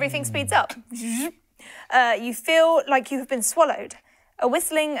 Then everything speeds up. You feel like you have been swallowed. A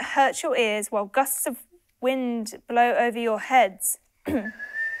whistling hurts your ears while gusts of wind blow over your heads. The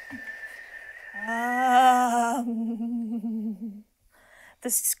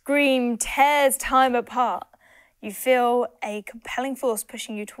scream tears time apart. You feel a compelling force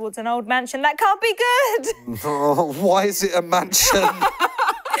pushing you towards an old mansion. That can't be good! Oh, why is it a mansion?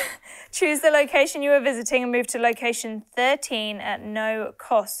 Choose the location you are visiting and move to location 13 at no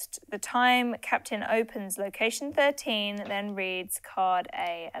cost. The time captain opens location 13, then reads card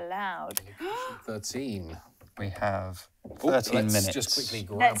A aloud. 13. We have 13 minutes. Let's just quickly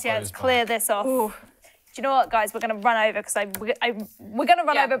grab Let's clear this off. Ooh. Do you know what, guys? We're going to run over because we're going to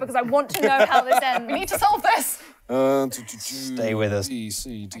run over because I want to know how this ends. We need to solve this. Stay with us. B,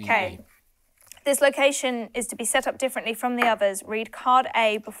 C, D, Okay. This location is to be set up differently from the others. Read card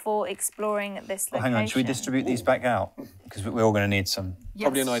A before exploring this location. Hang on, should we distribute these back out? Because we're all going to need some.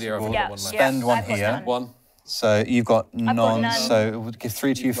 Probably an idea of one left. Spend one I've got here. none. One. So you've got none. none. So we'll give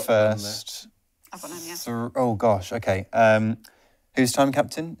 3 to you first. I've got none, yeah. Oh gosh. Okay. Who's time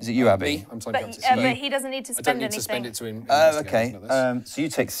captain? Is it you, Abby? Me. I'm time But, captain. but he doesn't need to I don't spend need anything. to spend it to him. Okay. So you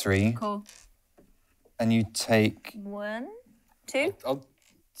take 3. Cool. And you take. 1, 2.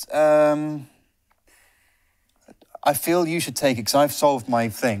 I feel you should take it because I've solved my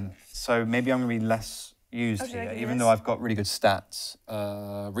thing. So maybe I'm going to be less used should I here, do even this? though I've got really good stats.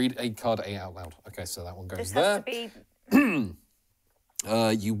 Read a card A out loud. Okay, so that one goes This there. has to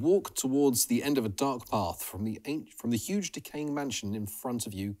be. You walk towards the end of a dark path. From the huge decaying mansion in front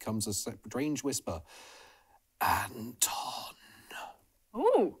of you comes a strange whisper. Anton.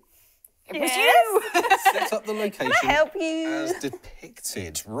 Ooh. It was Yes. you. Set up the location help you? as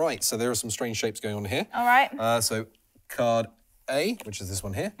depicted. Right, so there are some strange shapes going on here. All right. So card A, which is this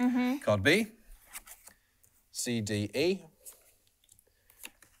one here. Card B. C, D, E.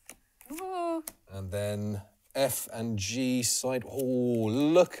 Ooh. And then F and G side. Oh,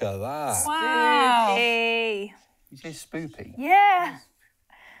 look at that. Wow. Hey. You say spoopy? Yeah.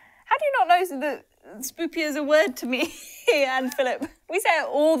 How do you not know that spoopy is a word to me and Philip? We say it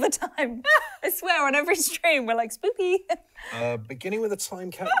all the time. I swear on every stream we're like, spoopy. Beginning with a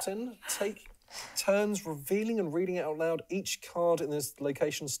time captain, take turns revealing and reading it out loud each card in this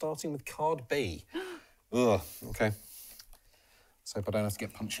location, starting with card B. Ugh, okay. Let's hope I don't have to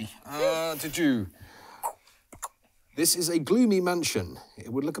get punchy. Did you? This is a gloomy mansion.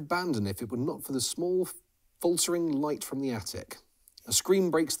 It would look abandoned if it were not for the small, faltering light from the attic. A scream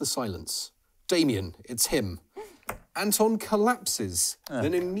breaks the silence. Damien, it's him. Anton collapses,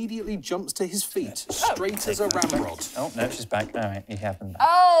 then immediately jumps to his feet, straight as a ramrod. Oh, no, she's back. All right, you have them back.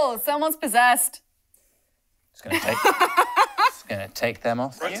 Oh, someone's possessed. Just going to take them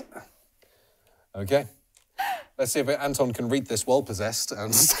off you. Okay. Let's see if Anton can read this while possessed.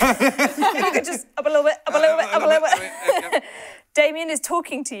 And You could just up a little bit, up a little bit, up a little bit. Damien is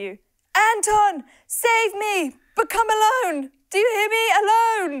talking to you. Anton, save me! Become alone! Do you hear me?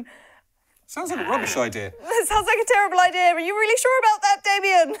 Alone! Sounds like a rubbish idea. That sounds like a terrible idea. Are you really sure about that,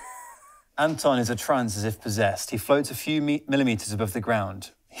 Damien? Anton is a trance as if possessed. He floats a few millimetres above the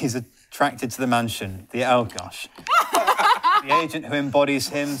ground. He's attracted to the mansion. Oh, gosh. The agent who embodies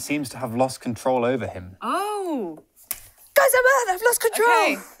him seems to have lost control over him. Oh. Guys, I'm mad. I've lost control.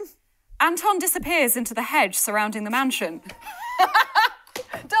 Okay. Anton disappears into the hedge surrounding the mansion.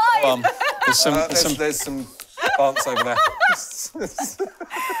 Died! There's some plants over there.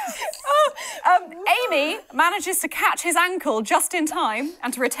 Amy manages to catch his ankle just in time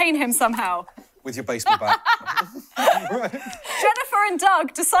and to retain him somehow. With your baseball bat. Jennifer and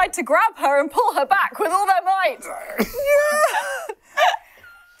Doug decide to grab her and pull her back with all their might.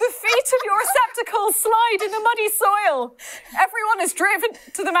 The feet of your receptacles slide in the muddy soil. Everyone is driven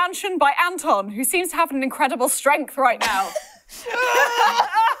to the mansion by Anton, who seems to have an incredible strength right now.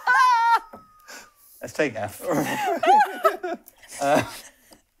 Let's take F.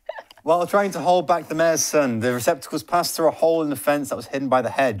 While trying to hold back the mayor's son, the receptacles passed through a hole in the fence that was hidden by the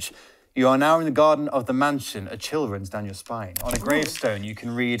hedge. You are now in the garden of the mansion, a chill runs down your spine. On a gravestone, you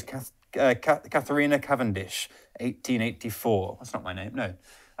can read Katharina Cavendish, 1884. That's not my name, no.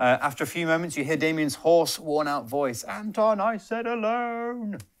 After a few moments, you hear Damien's hoarse, worn-out voice. Anton, I said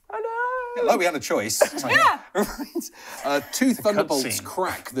alone. Alone. Like we had a choice. Yeah. Right. Two thunderbolts cutscene.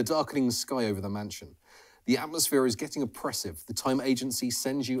 crack the darkening sky over the mansion. The atmosphere is getting oppressive. The Time Agency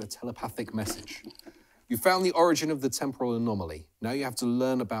sends you a telepathic message. You found the origin of the temporal anomaly. Now you have to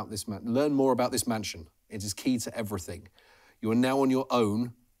learn more about this mansion. It is key to everything. You are now on your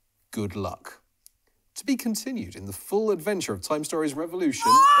own. Good luck. To be continued in the full adventure of Time Stories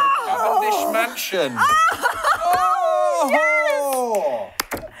Revolution, Cavendish Mansion. Oh!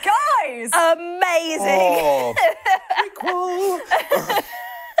 Guys! Amazing. Oh, Prequel.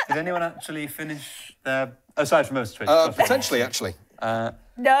 did anyone actually finish their... Aside from most Twitch? Potentially, actually.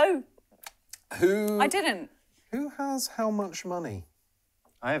 No. Who I didn't. Who has how much money?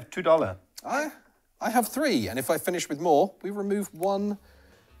 I have $2. I have 3, and if I finish with more, we remove 1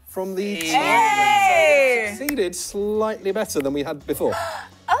 from the team. Hey! Succeeded slightly better than we had before.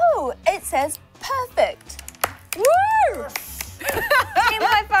 Oh, it says perfect. Woo! Team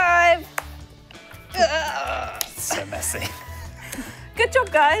high five. So messy. Good job,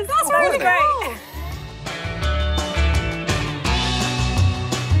 guys. That's really wasn't it? great.